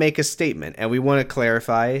want to make a statement and we want to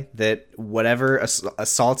clarify that whatever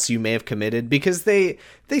assaults you may have committed, because they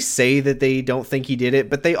say that they don't think he did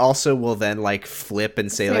it, but they also will then like flip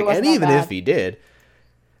and say like, and even if he did,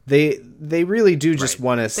 they really do just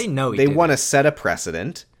want to, they want to set a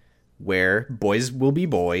precedent where boys will be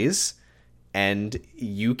boys and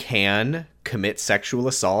you can commit sexual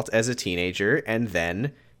assault as a teenager and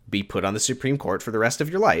then be put on the Supreme Court for the rest of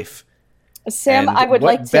your life. Sam, and I would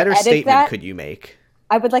like to edit that. What better statement could you make?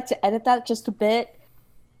 I would like to edit that just a bit.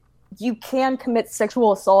 You can commit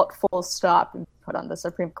sexual assault, full stop, and put on the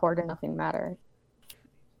Supreme Court and nothing matters.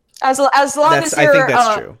 As long as you're I think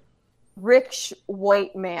that's true. Rich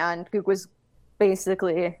white man who was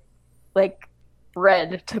basically like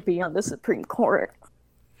bred to be on the Supreme Court.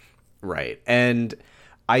 Right. And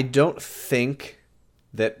I don't think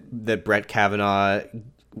that Brett Kavanaugh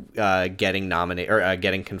getting nominated or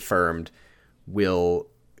getting confirmed will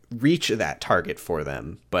reach that target for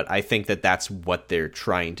them, but I think that that's what they're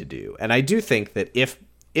trying to do. And I do think that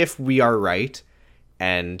if we are right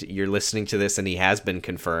and you're listening to this and he has been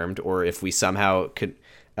confirmed, or if we somehow could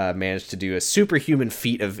manage to do a superhuman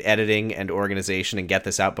feat of editing and organization and get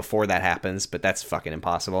this out before that happens, but that's fucking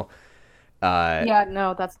impossible.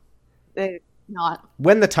 That's not.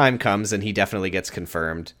 When the time comes and he definitely gets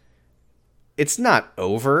confirmed, it's not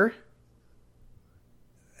over.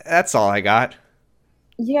 That's all I got.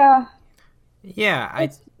 Yeah. Yeah,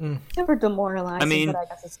 it's super demoralizing, but I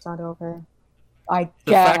guess it's not over. The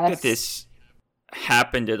fact that this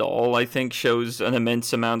happened at all, I think, shows an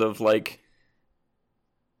immense amount of like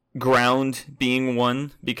ground being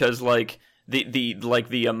won, because like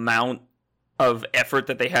the amount of effort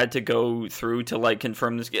that they had to go through to like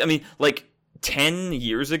confirm this. I mean, like 10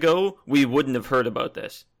 years ago, we wouldn't have heard about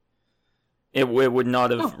this. It would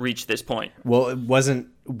not have reached this point. Well, it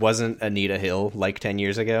wasn't Anita Hill like 10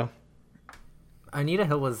 years ago? Anita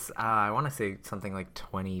Hill was, I want to say something like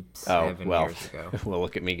 27 years ago. Well,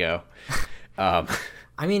 look at me go. I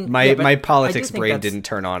mean, my politics brain didn't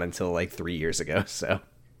turn on until like 3 years ago, so.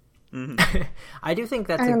 I do think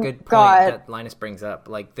that's a good point that Linus brings up.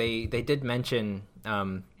 Like they did mention,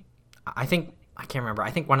 I think I can't remember.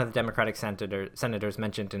 I think one of the Democratic senators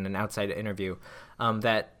mentioned in an outside interview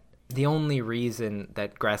that the only reason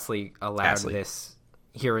that Grassley allowed this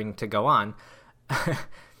hearing to go on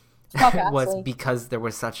was because there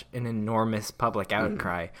was such an enormous public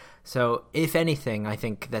outcry. So if anything, I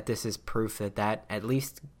think that this is proof that at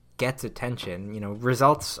least gets attention.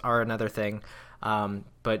 Results are another thing,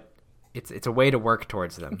 but it's a way to work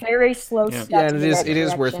towards them. Very slow steps. Yeah, and it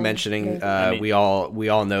is worth mentioning. We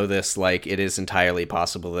all know this. Like, it is entirely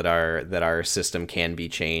possible that our system can be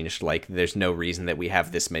changed. Like, there's no reason that we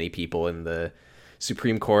have this many people in the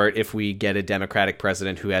Supreme Court. If we get a Democratic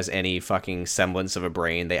president who has any fucking semblance of a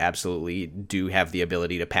brain, they absolutely do have the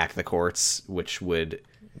ability to pack the courts, which would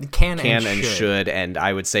can and should. And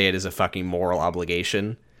I would say it is a fucking moral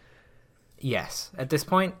obligation. Yes, at this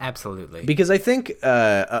point, absolutely. Because I think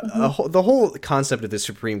the whole concept of the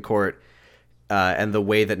Supreme Court and the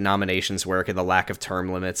way that nominations work and the lack of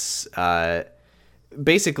term limits,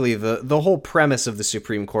 basically the whole premise of the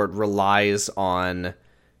Supreme Court relies on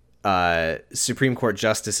Supreme Court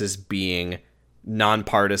justices being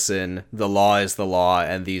nonpartisan. The law is the law,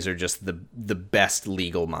 and these are just the best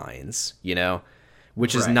legal minds,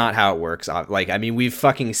 which is not how it works. Like, I mean, we've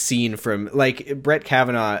fucking seen from, like, Brett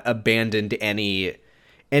Kavanaugh abandoned any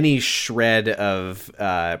shred of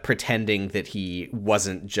pretending that he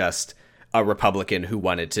wasn't just a Republican who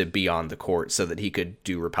wanted to be on the court so that he could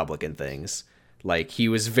do Republican things. Like, he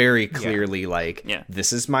was very clearly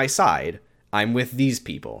this is my side. I'm with these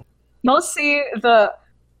people. You'll see the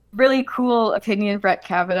really cool opinion Brett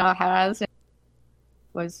Kavanaugh has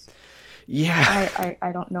was,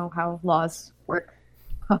 I don't know how laws work.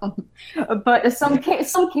 But some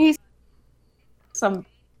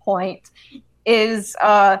point is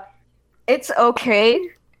it's okay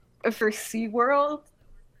for SeaWorld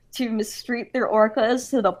to mistreat their orcas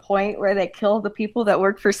to the point where they kill the people that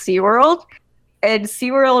work for SeaWorld, and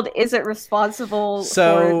SeaWorld isn't responsible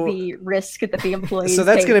for the risk that the employees So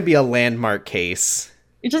that's take. going to be a landmark case.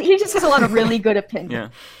 He just has a lot of really good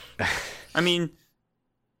opinions. Yeah. I mean,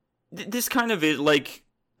 this kind of is like,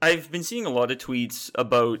 I've been seeing a lot of tweets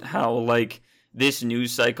about how, like, this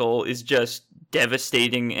news cycle is just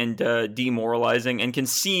devastating and demoralizing, and can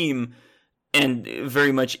seem, and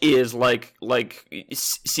very much is, like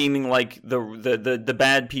seeming like the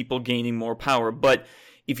bad people gaining more power. But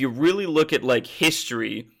if you really look at, like,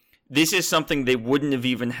 history, this is something they wouldn't have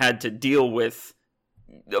even had to deal with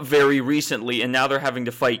very recently, and now they're having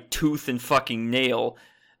to fight tooth and fucking nail,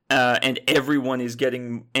 and everyone is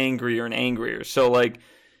getting angrier and angrier. So, like,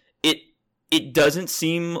 it doesn't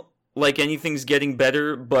seem like anything's getting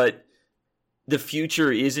better, but the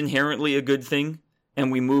future is inherently a good thing,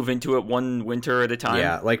 and we move into it one winter at a time.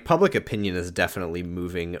 Yeah, like, public opinion is definitely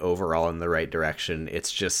moving overall in the right direction.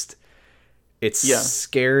 It's just, it's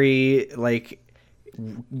scary, like,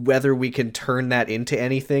 whether we can turn that into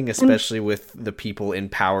anything, especially with the people in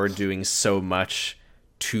power doing so much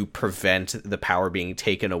to prevent the power being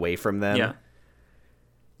taken away from them. Yeah.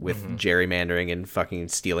 With gerrymandering and fucking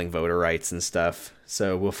stealing voter rights and stuff.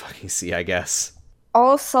 So we'll fucking see, I guess.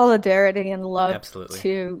 All solidarity and love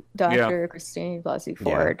to Dr. Yeah. Christine Blasey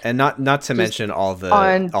Ford. Yeah. And not to mention all the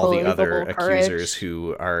other accusers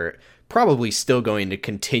who are probably still going to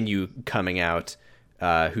continue coming out,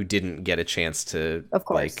 who didn't get a chance to,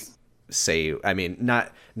 like, say, I mean,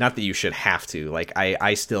 not that you should have to. Like,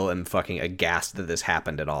 I still am fucking aghast that this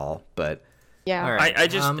happened at all, but... Yeah, right. I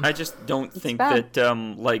just don't think that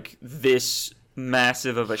like, this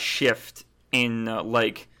massive of a shift in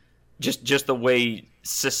like just the way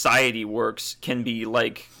society works can be,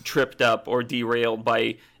 like, tripped up or derailed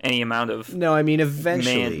by any amount of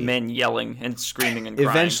eventually men yelling and screaming and crying.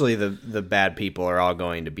 Eventually the bad people are all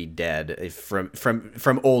going to be dead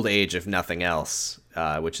from old age, if nothing else,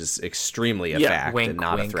 which is extremely a fact and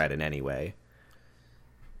not a threat in any way.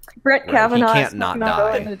 Brett Kavanaugh can't not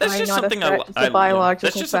die. That's just something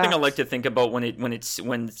I like to think about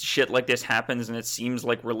when shit like this happens and it seems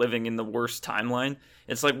like we're living in the worst timeline.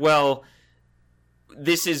 It's like, well,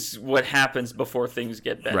 this is what happens before things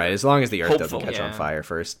get better. Right, as long as the earth doesn't catch on fire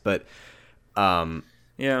first. But I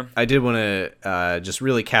did want to just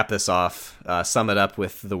really cap this off, sum it up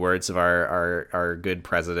with the words of our good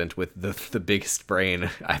president with the biggest brain,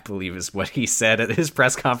 I believe is what he said at his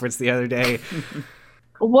press conference the other day.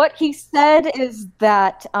 What he said is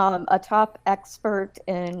that a top expert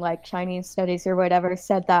in, like, Chinese studies or whatever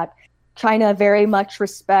said that China very much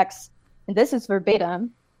respects, and this is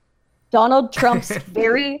verbatim, Donald Trump's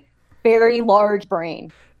very, very large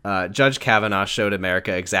brain. Judge Kavanaugh showed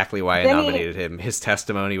America exactly why I Then nominated him. His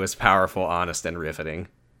testimony was powerful, honest, and riveting.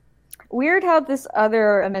 Weird how this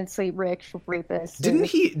other immensely rich rapist Didn't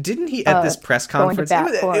he at this press conference?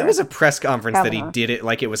 It was a press conference Kavanaugh. that he did it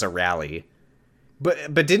like it was a rally.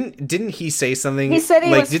 But didn't he say something? He said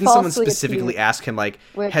he like was didn't someone falsely specifically accused, ask him like,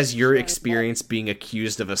 which has your was experience being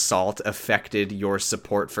accused of assault affected your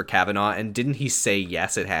support for Kavanaugh? And didn't he say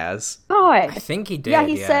yes, it has? God. I think he did. Yeah,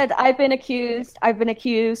 he said I've been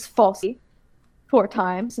accused falsely 4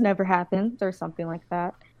 times, never happened, or something like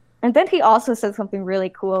that. And then he also said something really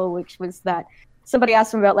cool, which was that somebody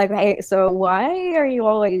asked him about like, hey, so why are you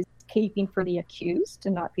always caping for the accused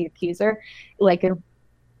and not the accuser? Like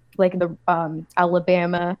in the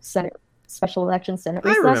Alabama Senate special election Senate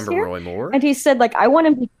race I last remember year. Roy Moore. And he said, like, I want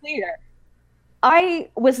to be clear. I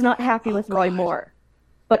was not happy with Roy Moore,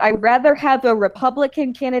 but I'd rather have a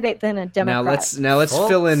Republican candidate than a Democrat. Now let's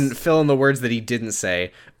fill in the words that he didn't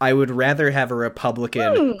say. I would rather have a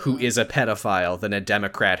Republican who is a pedophile than a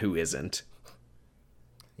Democrat who isn't.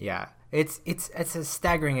 Yeah, it's a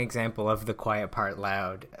staggering example of the quiet part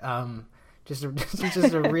loud. Just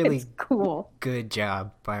a really cool, good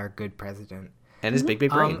job by our good president and his big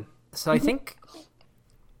brain. So I think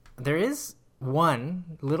there is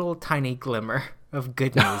one little tiny glimmer of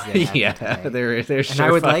good news. There sure and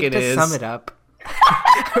I would like to is. sum it up.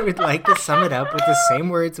 I would like to sum it up with the same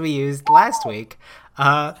words we used last week.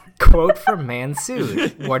 Quote from Man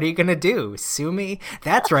Sued. What are you gonna do? Sue me?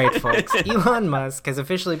 That's right, folks. Elon Musk has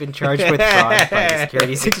officially been charged with fraud by the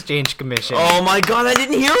Securities Exchange Commission. Oh my god, I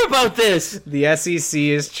didn't hear about this! The SEC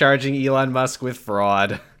is charging Elon Musk with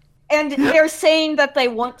fraud. And they're saying that they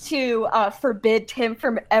want to forbid him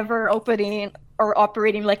from ever opening or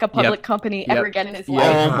operating like a public company ever again in his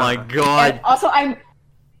life. Oh my god. And also,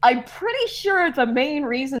 I'm pretty sure the main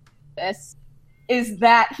reason for this is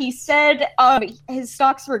that he said his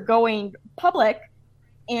stocks were going public,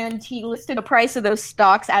 and he listed the price of those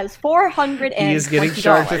stocks as $420. He is getting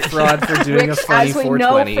charged with fraud for doing a funny as we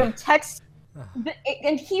 420. know from text,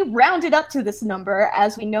 and he rounded up to this number,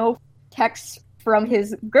 as we know texts from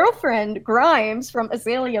his girlfriend Grimes from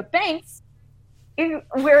Azalea Banks,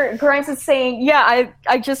 where Grimes is saying, yeah,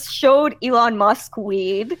 I just showed Elon Musk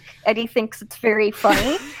weed, and he thinks it's very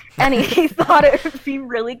funny, and he thought it would be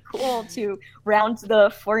really cool to round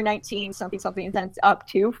the 419 something cents up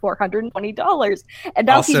to $420, and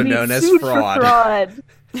now also he's being known as sued fraud.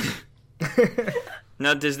 for fraud.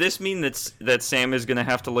 Now, does this mean that Sam is going to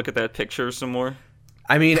have to look at that picture some more?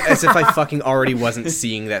 I mean, as if I fucking already wasn't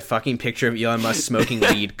seeing that fucking picture of Elon Musk smoking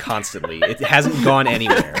weed constantly. It hasn't gone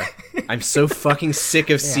anywhere. I'm so fucking sick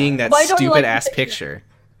of seeing that stupid-ass picture.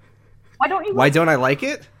 Why don't you? Why don't I like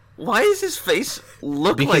it? Why does his face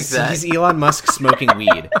look Because like that? he's Elon Musk smoking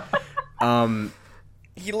weed.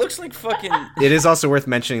 He looks like fucking... It is also worth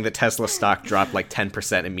mentioning that Tesla stock dropped like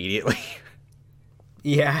 10% immediately.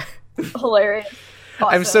 Yeah. Hilarious.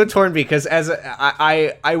 Awesome. I'm so torn because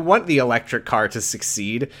I want the electric car to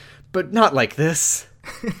succeed, but not like this.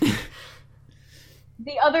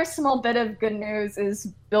 The other small bit of good news is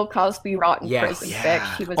Bill Cosby rot in prison.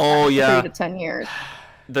 Bitch. He was sentenced to 3 to 10 years.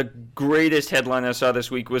 The greatest headline I saw this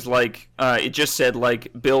week was like, it just said like,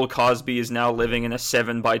 Bill Cosby is now living in a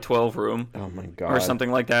 7x12 room. Oh my god. Or something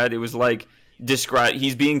like that. It was like,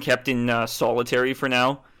 he's being kept in solitary for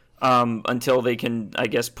now. Until they can, I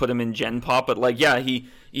guess, put him in Gen Pop. But, like, yeah,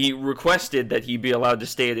 he requested that he be allowed to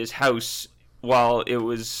stay at his house while he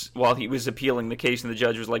was appealing the case, and the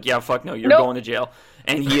judge was like, yeah, fuck no, you're going to jail.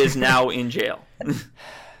 And he is now in jail.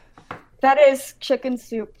 That is chicken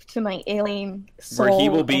soup to my alien soul. Where he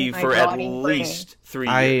will be and my for at rotting least brain.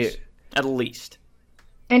 3 years. At least.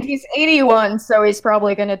 And he's 81, so he's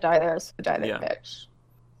probably going to die there. So die there, bitch.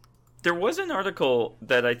 There was an article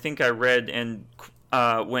that I think I read, and...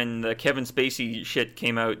 when the Kevin Spacey shit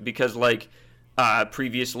came out, because, like,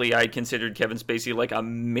 previously I considered Kevin Spacey, like, a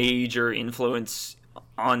major influence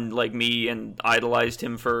on, like, me and idolized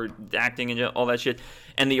him for acting and all that shit.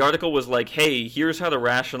 And the article was like, hey, here's how to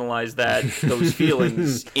rationalize those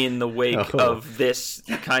feelings in the wake of this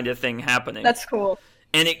kind of thing happening. That's cool.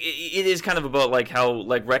 And it is kind of about, like, how,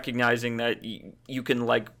 like, recognizing that you can,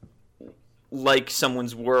 like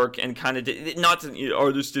someone's work and kind of not the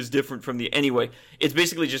artist is different from the anyway. It's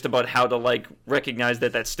basically just about how to like recognize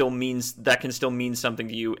that can still mean something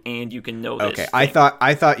to you, and you can know this. Okay, I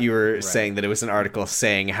thought you were saying that it was an article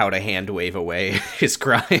saying how to hand wave away his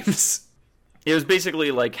crimes. It was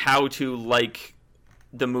basically like how to like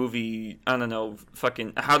the movie. I don't know,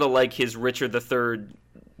 fucking how to like his Richard III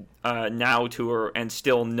Now tour and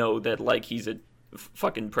still know that like he's a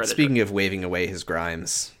fucking predator. Speaking of waving away his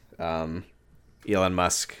crimes, Elon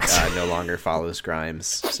Musk no longer follows Grimes,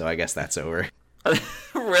 so I guess that's over.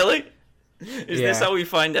 Really? Is this how we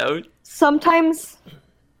find out? Sometimes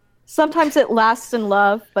it lasts in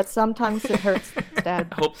love, but sometimes it hurts instead.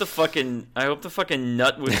 I hope the fucking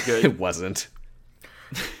nut was good. It wasn't.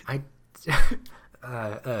 It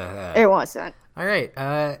wasn't. All right.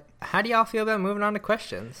 How do y'all feel about moving on to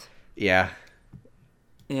questions? Yeah.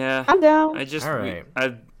 Yeah. I'm down. All right.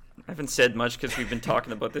 I haven't said much because we've been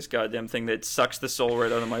talking about this goddamn thing that sucks the soul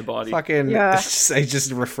right out of my body. Fucking. Yeah. I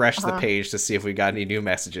just refreshed the page to see if we got any new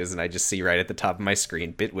messages, and I just see right at the top of my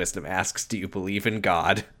screen, Bit Wisdom asks, "Do you believe in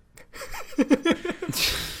God?"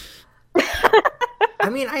 I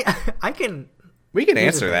mean, I can. We can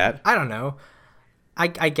answer that. I don't know.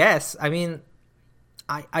 I guess. I mean,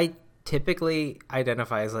 I typically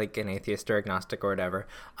identify as like an atheist or agnostic or whatever.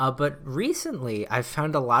 But recently, I've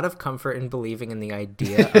found a lot of comfort in believing in the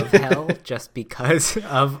idea of hell, just because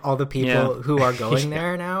of all the people who are going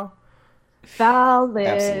there now. Valid.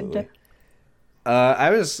 Absolutely. I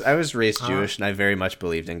was raised Jewish, and I very much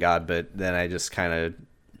believed in God, but then I just kind of.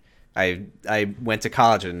 I went to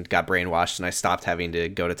college and got brainwashed, and I stopped having to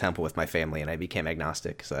go to temple with my family, and I became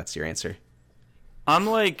agnostic. So that's your answer. I'm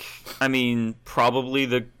like, I mean, probably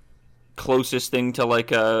the closest thing to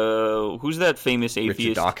like who's that famous atheist?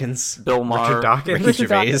 Richard Dawkins. Bill Maher. Richard Dawkins. Ricky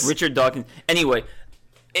Gervais. Richard Dawkins. Anyway,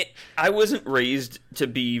 I wasn't raised to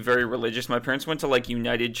be very religious. My parents went to like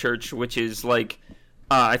United Church, which is like,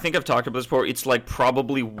 I think I've talked about this before. It's like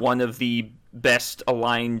probably one of the best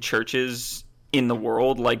aligned churches in the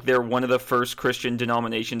world. Like they're one of the first Christian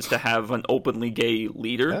denominations to have an openly gay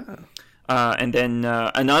leader. Oh. And then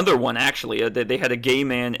another one, actually, they had a gay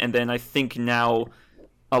man, and then I think now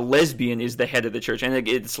a lesbian is the head of the church. And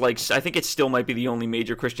it's like, I think it still might be the only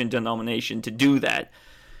major Christian denomination to do that.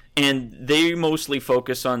 And they mostly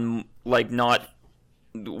focus on, like, not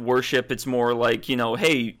worship. It's more like, you know,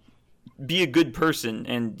 hey, be a good person,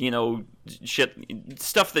 and, you know,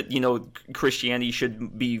 stuff that, you know, Christianity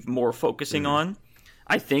should be more focusing on,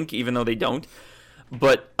 I think, even though they don't.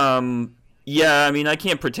 But, yeah, I mean, I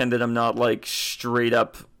can't pretend that I'm not, like, straight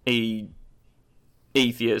up a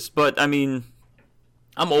atheist, but, I mean,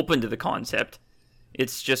 I'm open to the concept.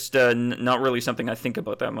 It's just not really something I think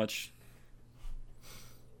about that much.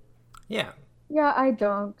 Yeah. Yeah, I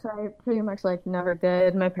don't. I pretty much, like, never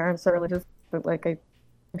did. My parents are religious, but, like, I'm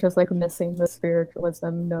just, like, missing the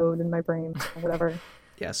spiritualism node in my brain or whatever.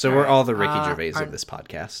 Yeah, so we're all the Ricky Gervais of this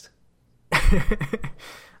podcast.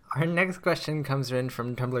 Our next question comes in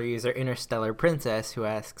from Tumblr user Interstellar Princess, who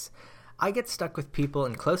asks, I get stuck with people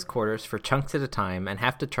in close quarters for chunks at a time and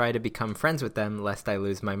have to try to become friends with them lest I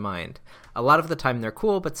lose my mind. A lot of the time they're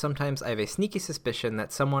cool, but sometimes I have a sneaky suspicion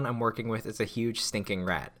that someone I'm working with is a huge stinking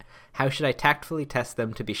rat. How should I tactfully test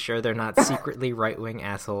them to be sure they're not secretly right-wing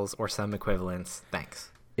assholes or some equivalents?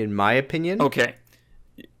 Thanks. In my opinion, Okay.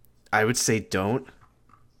 I would say don't,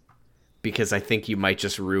 because I think you might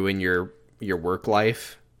just ruin your work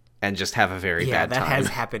life and just have a very bad time. Yeah, that has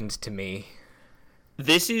happened to me.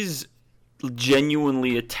 This is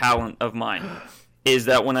genuinely a talent of mine, is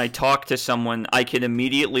that when I talk to someone, I can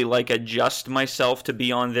immediately, like, adjust myself to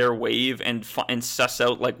be on their wave and suss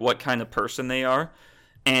out, like, what kind of person they are.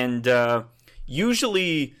 And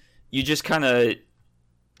usually you just kind of,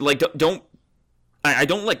 like, don't I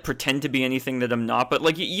don't, like, pretend to be anything that I'm not, but,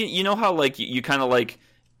 like, you know how, like, you kind of, like,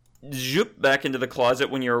 zoop back into the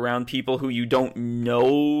closet when you're around people who you don't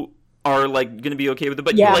know are, like, gonna be okay with it,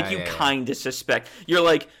 but Yeah. you kind of suspect. You're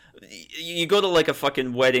like, you go to, like, a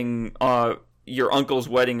fucking wedding, your uncle's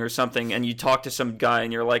wedding or something, and you talk to some guy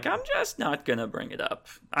and you're like, I'm just not gonna bring it up.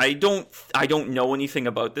 I don't know anything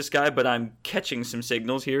about this guy, but I'm catching some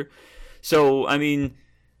signals here. So, I mean,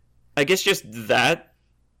 I guess just that.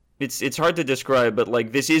 It's hard to describe, but,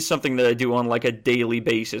 like, this is something that I do on, like, a daily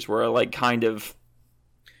basis, where I, like, kind of,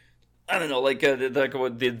 I don't know, like,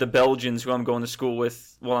 the Belgians who I'm going to school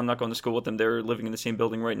with, well, I'm not going to school with them, they're living in the same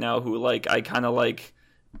building right now, who, like, I kind of, like,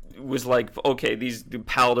 was like, okay, these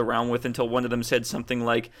palled around with until one of them said something,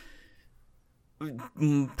 like,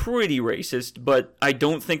 pretty racist, but I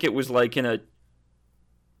don't think it was, like, in a,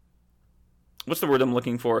 what's the word I'm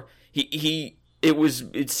looking for?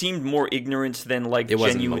 It seemed more ignorant than, like,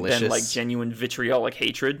 genuine vitriolic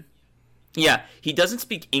hatred. Yeah, he doesn't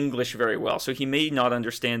speak English very well, so he may not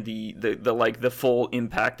understand the like the full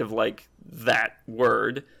impact of, like, that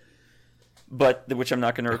word, but which I'm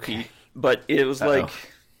not going to repeat. But it was like,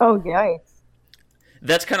 oh yikes!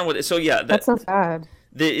 That's kind of what. So yeah, That's so sad.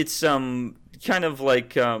 It's kind of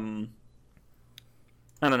like I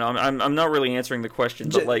don't know. I'm not really answering the question,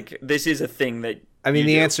 but, like, this is a thing that. I mean,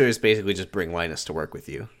 the answer is basically just bring Linus to work with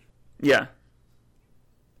you. Yeah.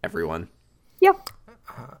 Everyone. Yep.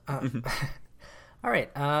 All right.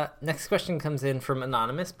 Next question comes in from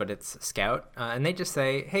Anonymous, but it's Scout. And they just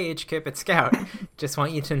say, hey, HKIP, it's Scout. Just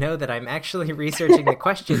want you to know that I'm actually researching the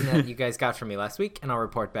question that you guys got from me last week, and I'll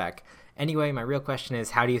report back. Anyway, my real question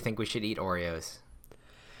is, how do you think we should eat Oreos?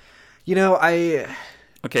 You know,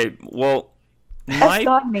 Okay, well, As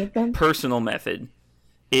God my made them. personal method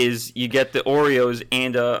is you get the Oreos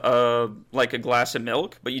and a glass of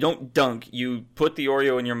milk, but you don't dunk. You put the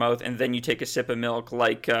Oreo in your mouth, and then you take a sip of milk,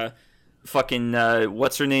 like fucking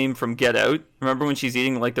what's her name from Get Out? Remember when she's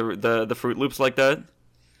eating like the Fruit Loops like that?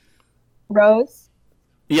 Rose.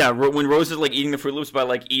 Yeah, when Rose is like eating the Fruit Loops by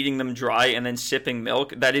like eating them dry and then sipping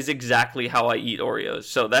milk. That is exactly how I eat Oreos.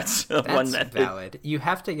 So that's one method. Valid. You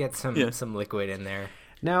have to get some liquid in there.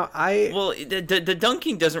 now Well, the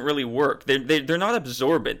dunking doesn't really work. They're not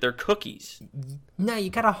absorbent. They're cookies. No, you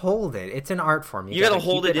gotta hold it. It's an art form. You gotta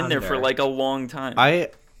hold keep it in there for under. like a long time.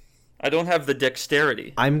 I I don't have the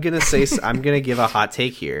dexterity. I'm gonna give a hot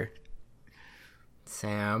take here.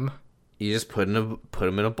 Sam. You just put them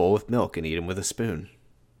in a bowl with milk and eat them with a spoon.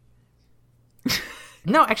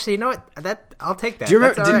 No, actually, you know what? I'll take that. Do you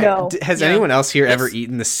remember? That's all right. No. Has Yeah. anyone else here ever Yes.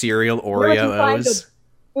 eaten the cereal Where can you find a Oreos?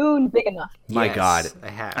 spoon big enough? My Yes, God. I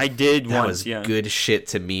have. I did That once, was yeah. good shit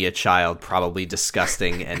to me, a child, probably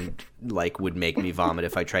disgusting and like would make me vomit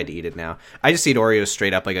if I tried to eat it now. I just eat Oreos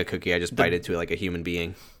straight up like a cookie. I just bite into it like a human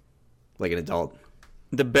being, like an adult.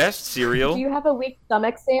 The best cereal. Do you have a weak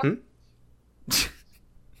stomach, Sam?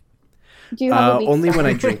 Do you have a weak Only when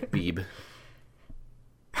I stomach? drink Beeb.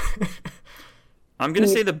 I'm gonna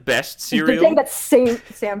say the best The cereal thing that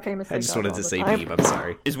Sam famously I just does wanted all to the say time. Beeb. I'm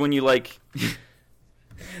sorry. is when you like.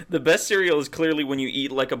 The best cereal is clearly when you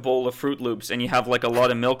eat like a bowl of Fruit Loops and you have like a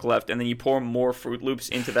lot of milk left, and then you pour more Fruit Loops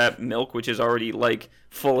into that milk, which is already like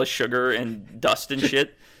full of sugar and dust and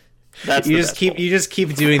shit. That's You the just best keep bowl. you just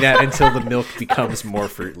keep doing that until the milk becomes more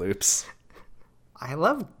Fruit Loops. I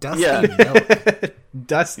love dusty Yeah. milk.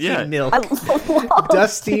 Dusty Yeah. milk. I love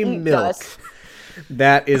Dusty to eat milk. dust.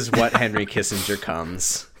 That is what Henry Kissinger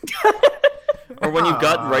comes. Or when you've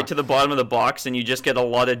gotten right to the bottom of the box and you just get a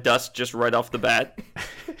lot of dust just right off the bat.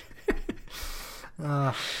 We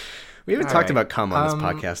haven't All talked right. about cum on this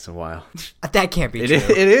podcast in a while. That can't be It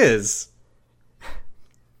true. it is.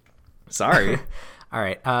 Sorry. All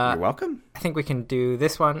right. You're welcome. I think we can do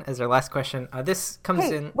this one as our last question. This comes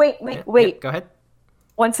Hey, in. wait. Yeah, go ahead.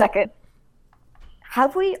 1 second.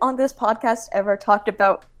 Have we on this podcast ever talked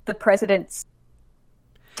about the president's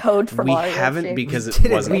toad from We Mario haven't shape? because it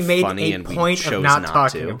Didn't. wasn't We made funny a and we point chose of not not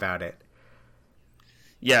talking to. about it.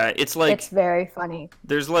 Yeah, it's like It's very funny.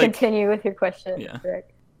 there's like Continue with your question, Yeah.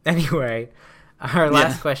 Rick. Anyway, our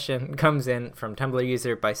last question comes in from Tumblr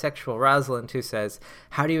user Bisexual Rosalind, who says,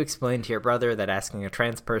 how do you explain to your brother that asking a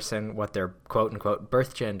trans person what their quote-unquote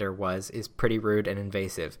birth gender was is pretty rude and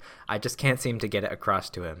invasive? I just can't seem to get it across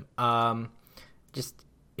to him.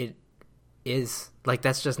 It is, like,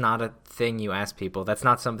 that's just not a thing you ask people. That's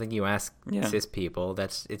not something you ask cis people.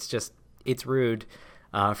 It's rude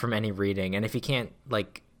from any reading. And if you can't,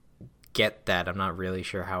 like, get that, I'm not really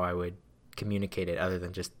sure how I would communicate it other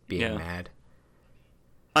than just being mad.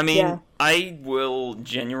 I mean, Yeah. I will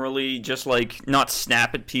generally just, like, not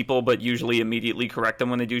snap at people, but usually immediately correct them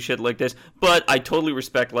when they do shit like this. But I totally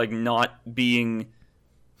respect, like, not being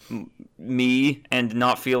me and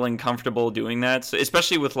not feeling comfortable doing that. So,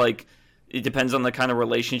 especially with, like, it depends on the kind of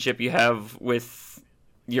relationship you have with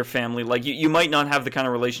your family. Like, you might not have the kind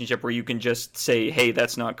of relationship where you can just say, hey,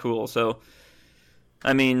 that's not cool. So,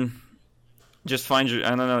 I mean, just find your... I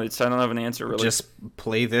don't know. I don't have an answer, really. Just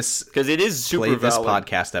play this because it is super play this valid.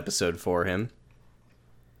 podcast episode for him.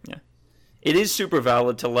 Yeah. It is super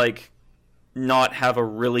valid to, like, not have a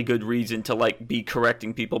really good reason to, like, be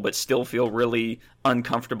correcting people, but still feel really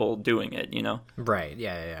uncomfortable doing it, you know? Right,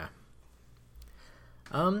 yeah.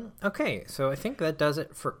 Okay, so I think that does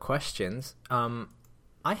it for questions.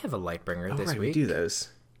 I have a Lightbringer this Right, we week. do those.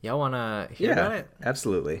 Y'all want to hear about it?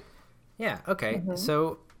 Absolutely. Yeah, okay.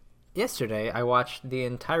 So yesterday I watched the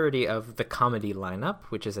entirety of The Comedy Lineup,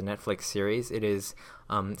 which is a Netflix series. It is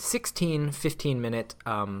 16 15-minute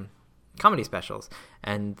comedy specials.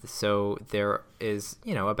 And so there is,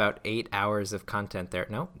 about 8 hours of content there.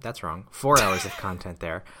 No, that's wrong. 4 hours of content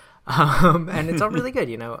there. And it's all really good,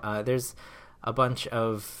 There's a bunch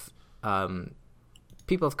of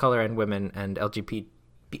people of color and women and LGBT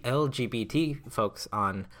folks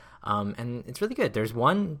on, and it's really good. There's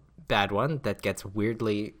one bad one that gets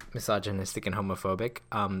weirdly misogynistic and homophobic,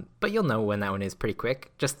 but you'll know when that one is pretty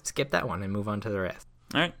quick. Just skip that one and move on to the rest.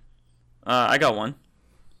 All right. I got one,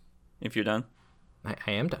 if you're done.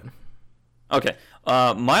 I am done. Okay.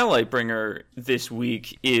 My Lightbringer this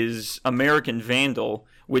week is American Vandal,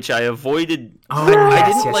 which I avoided. I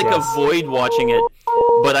didn't avoid watching it,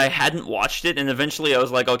 but I hadn't watched it, and eventually I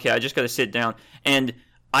was like, okay, I just got to sit down. And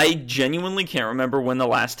I genuinely can't remember when the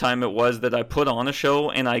last time it was that I put on a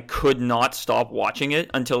show and I could not stop watching it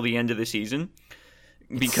until the end of the season.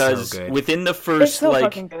 Because within the first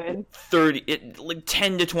 10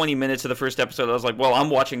 to 20 minutes of the first episode, I was like, well, I'm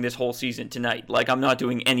watching this whole season tonight. Like, I'm not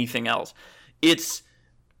doing anything else.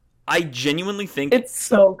 I genuinely think it's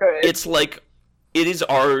so good. It's like, it is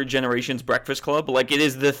our generation's Breakfast Club. Like, it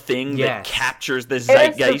is the thing that captures the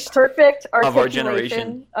zeitgeist perfect of our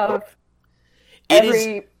generation. Of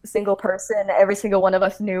every single person, every single one of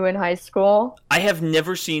us knew in high school. I have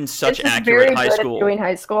never seen such accurate high school. Doing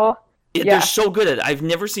high school. They're so good at it. I've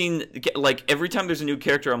never seen, like, every time there's a new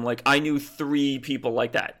character, I'm like, I knew 3 people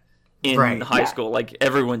like that in high school. Like,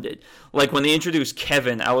 everyone did. Like, when they introduced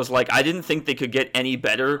Kevin, I was like, I didn't think they could get any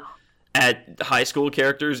better at high school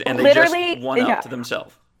characters, and they just won up to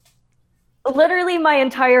themselves. Literally, my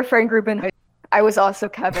entire friend group in high school, I was also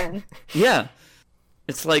Kevin. Yeah.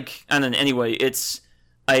 It's like, and then anyway,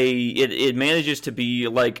 it manages to be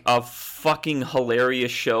like a fucking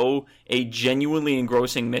hilarious show, a genuinely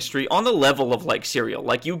engrossing mystery on the level of like Serial.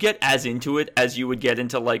 Like, you get as into it as you would get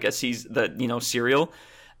into like a season, Serial,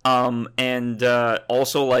 and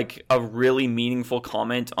also like a really meaningful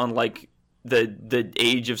comment on like the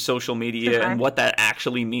age of social media and what that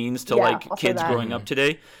actually means to like kids growing up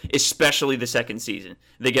today, especially the second season.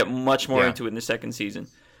 They get much more into it in the second season.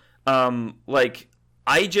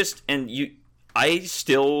 I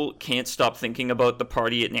still can't stop thinking about the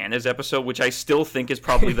Party at Nana's episode, which I still think is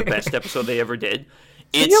probably the best episode they ever did.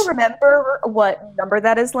 Do you remember what number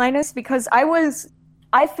that is, Linus? Because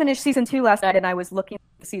I finished season 2 last night, and I was looking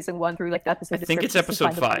at season 1 through like the episode. I think it's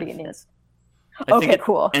episode 5. Okay,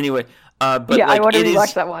 cool. Anyway, but I want to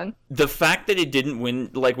rewatch that one. The fact that it didn't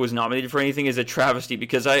win, like, was nominated for anything is a travesty,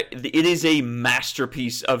 because it is a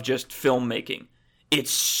masterpiece of just filmmaking. It's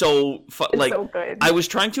so so good. I was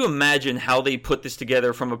trying to imagine how they put this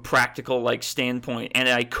together from a practical like standpoint, and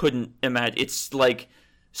I couldn't imagine. It's like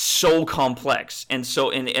so complex, and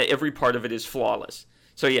every part of it is flawless.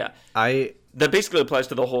 So yeah, that basically applies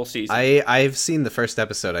to the whole season. I've seen the first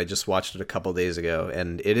episode. I just watched it a couple days ago,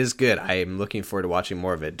 and it is good. I'm looking forward to watching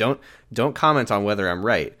more of it. Don't comment on whether I'm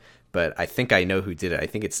right, but I think I know who did it. I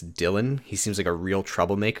think it's Dylan. He seems like a real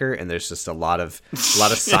troublemaker, and there's just a lot of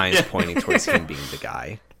signs pointing towards him being the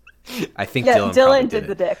guy. I think Dylan did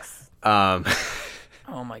the dicks. Oh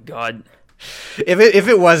my god! If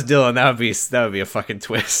it was Dylan, that would be a fucking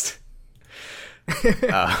twist.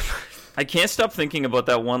 I can't stop thinking about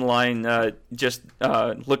that one line. Look at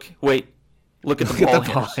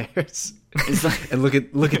the ball hairs. And look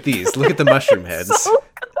at these. Look at the mushroom heads. So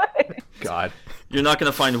good. God. You're not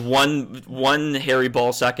going to find one hairy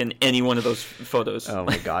ball sack in any one of those photos. Oh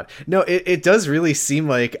my god. No, it does really seem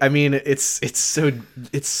like, I mean, it's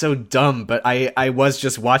so dumb, but I was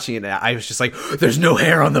just watching it and I was just like, there's no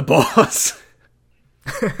hair on the balls.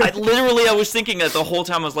 I was thinking that the whole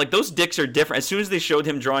time. I was like, those dicks are different. As soon as they showed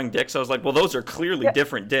him drawing dicks, I was like, well, those are clearly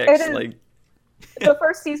different dicks. Like, the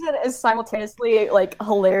first season is simultaneously like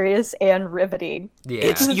hilarious and riveting.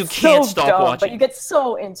 Yeah, you can't stop watching, but you get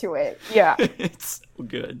so into it. Yeah, it's so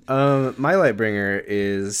good. My Lightbringer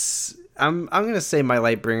is I'm gonna say My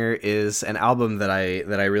Lightbringer is an album that I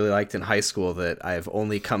really liked in high school that I've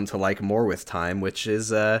only come to like more with time, which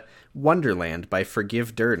is Wonderland by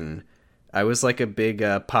Forgive Durden. I was like a big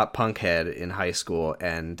pop punk head in high school,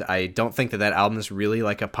 and I don't think that album is really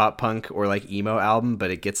like a pop punk or like emo album,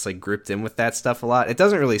 but it gets like grouped in with that stuff a lot. It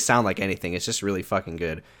doesn't really sound like anything. It's just really fucking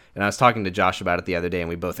good. And I was talking to Josh about it the other day, and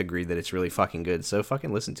we both agreed that it's really fucking good. So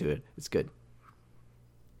fucking listen to it. It's good.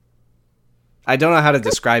 I don't know how to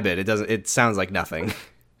describe it. It sounds like nothing.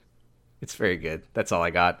 It's very good. That's all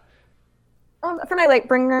I got. For my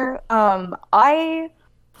Lightbringer, I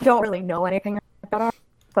don't really know anything about art,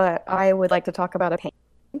 but I would like to talk about a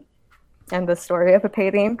painting and the story of a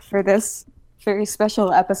painting for this very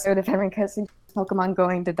special episode of Henry Kissing's Pokemon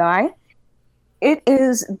Going to Die. It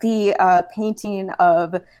is the painting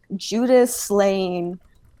of Judas slaying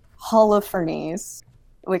Holofernes,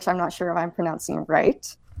 which I'm not sure if I'm pronouncing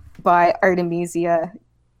right, by Artemisia.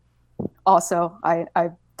 Also,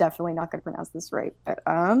 I'm definitely not going to pronounce this right, but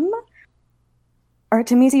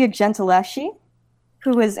Artemisia Gentileschi,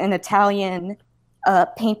 who was an Italian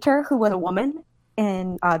painter who was a woman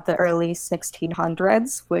in the early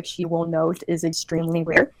 1600s, which you will note is extremely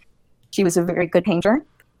rare. She was a very good painter.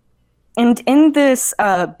 And in this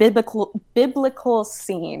biblical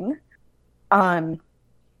scene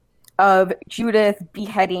of Judith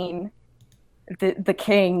beheading the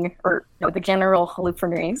king, or no, the general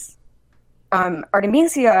Holofernes,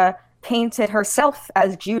 Artemisia painted herself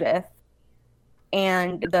as Judith,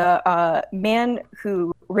 and the man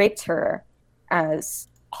who raped her as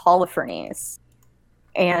Holofernes.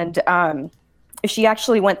 And she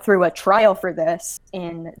actually went through a trial for this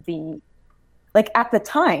at the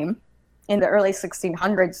time, in the early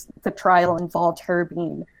 1600s, the trial involved her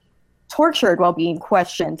being tortured while being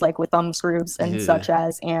questioned, like with thumb screws and such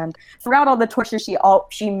as. And throughout all the torture,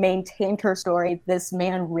 she maintained her story. This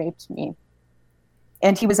man raped me.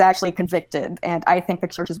 And he was actually convicted. And I think the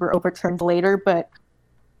charges were overturned later, but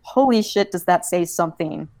holy shit, does that say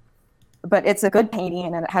something. But it's a good painting,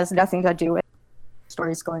 and it has nothing to do with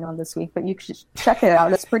stories going on this week. But you should check it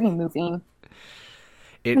out. It's pretty moving.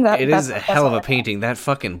 It is a hell of a painting. That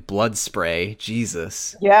fucking blood spray.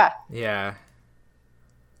 Jesus. Yeah. Yeah.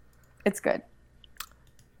 It's good.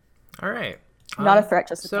 All right. Not a threat,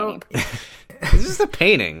 just a painting. This is a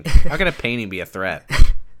painting. How can a painting be a threat?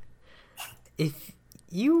 If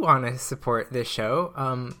you want to support this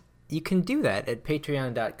show, you can do that at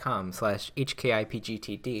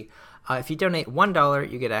patreon.com/HKIPGTD. If you donate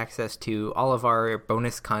 $1, you get access to all of our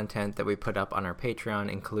bonus content that we put up on our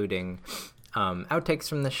Patreon, including outtakes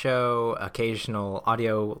from the show, occasional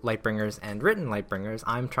audio Lightbringers, and written Lightbringers.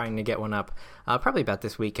 I'm trying to get one up probably about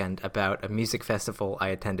this weekend about a music festival I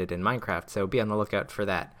attended in Minecraft, so be on the lookout for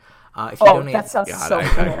that. If you donate, that sounds God, so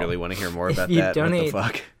cool. I really want to hear more about that. What the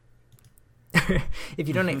fuck? If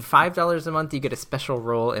you donate $5 a month, you get a special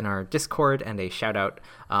role in our Discord and a shout-out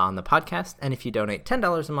on the podcast. And if you donate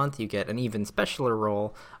 $10 a month, you get an even specialer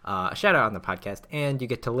role, a shout-out on the podcast, and you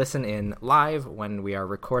get to listen in live when we are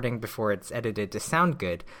recording before it's edited to sound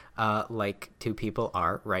good, like two people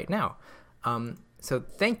are right now. So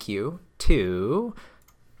thank you to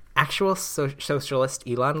actual socialist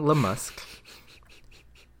Elon Musk,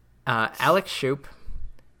 Alex Shoup,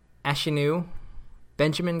 Ashinu,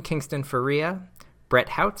 Benjamin Kingston Faria, Brett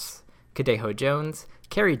Houts, Kadeho Jones,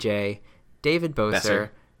 Carrie J, David Boser,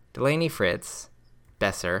 Delaney Fritz,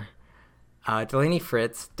 Destry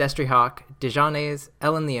Hawk, Dejanes,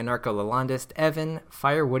 Ellen the Anarcho-Lalandist, Evan,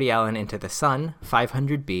 Fire Woody Allen into the Sun,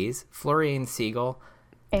 500 Bees, Florian Siegel,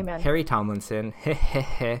 Amen. Harry Tomlinson,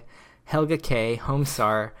 Helga K,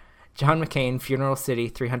 Homesar, John McCain, Funeral City,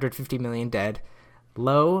 350 Million Dead,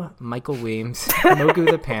 Low, Michael Weems, Mogu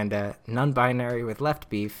the Panda, Non-Binary with Left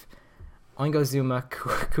Beef, Oingo Zuma,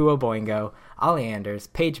 Kuo Boingo, Ollie Anders,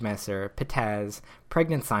 Paige Messer, Pitaz,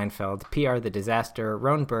 Pregnant Seinfeld, PR the Disaster,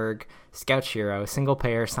 Roanberg, Scout Shiro, Single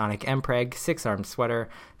Payer, Sonic Mpreg, Six Armed Sweater,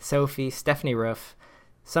 Sophie, Stephanie Roof,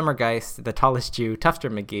 Summergeist, The Tallest Jew, Tufter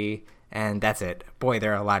McGee, and that's it. Boy,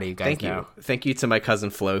 there are a lot of you guys now. Thank you to my cousin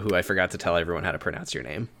Flo, who I forgot to tell everyone how to pronounce your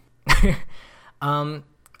name.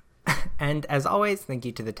 And as always, thank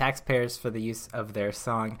you to the taxpayers for the use of their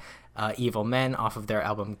song Evil Men off of their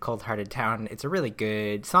album Cold Hearted Town. It's a really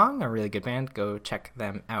good song, a really good band. Go check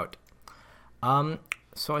them out.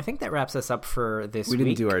 So I think that wraps us up for this week. We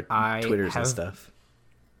didn't do our Twitters and stuff.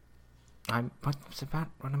 What's about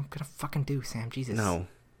what I'm gonna fucking do, Sam? Jesus. No,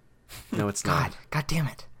 it's not. God damn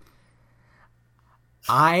it.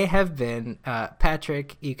 I have been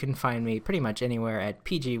Patrick. You can find me pretty much anywhere at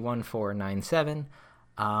PG1497.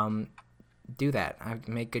 Do that. I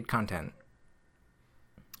make good content.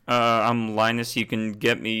 I'm Linus. You can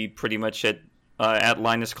get me pretty much at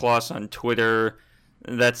Linus Kloss on Twitter.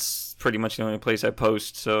 That's pretty much the only place I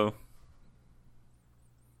post, so...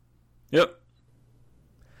 Yep.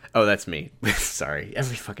 Oh, that's me. Sorry.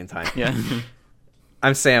 Every fucking time. Yeah.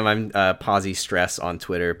 I'm Sam. I'm Posy Stress on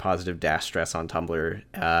Twitter, Positive-Stress on Tumblr.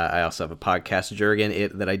 I also have a podcast,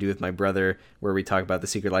 Jurgen, that I do with my brother, where we talk about the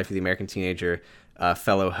secret life of the American teenager.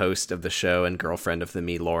 Fellow host of the show and girlfriend of the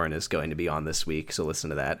me, Lauren, is going to be on this week, so listen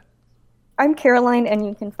to that. I'm Caroline, and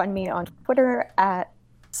you can find me on Twitter at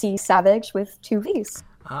csavage with 2 V's.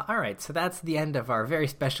 All right, so that's the end of our very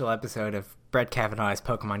special episode of Brett Kavanaugh's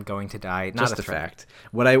Pokemon Going to Die. Not just a fact.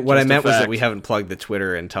 What I meant was that we haven't plugged the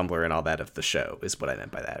Twitter and Tumblr and all that of the show, is what I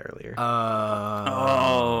meant by that earlier.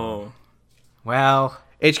 Oh. Well.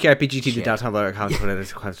 HKIPGTD.tumblr.com.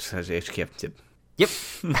 HKIPGTD. Yep.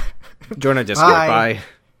 Join our Discord. Bye.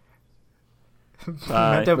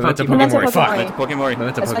 Memento Memento Pokemon. Pokemon. Fuck. Memento Pokemon.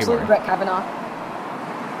 Memento Especially Pokemon. Brett Kavanaugh.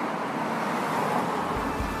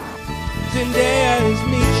 Zendaya is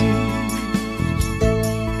Michi,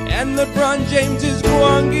 and LeBron James is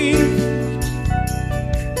Gwangi.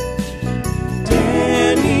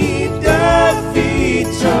 Danny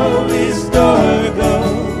DeVito is Dorgo.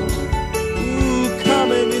 Ooh,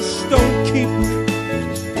 Common is Stonekeeper,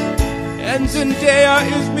 and Zendaya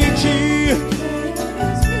is Michi.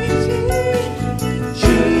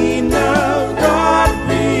 Gina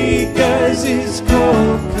is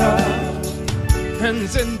Coca, and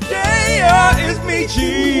Zendaya is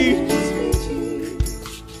Michi.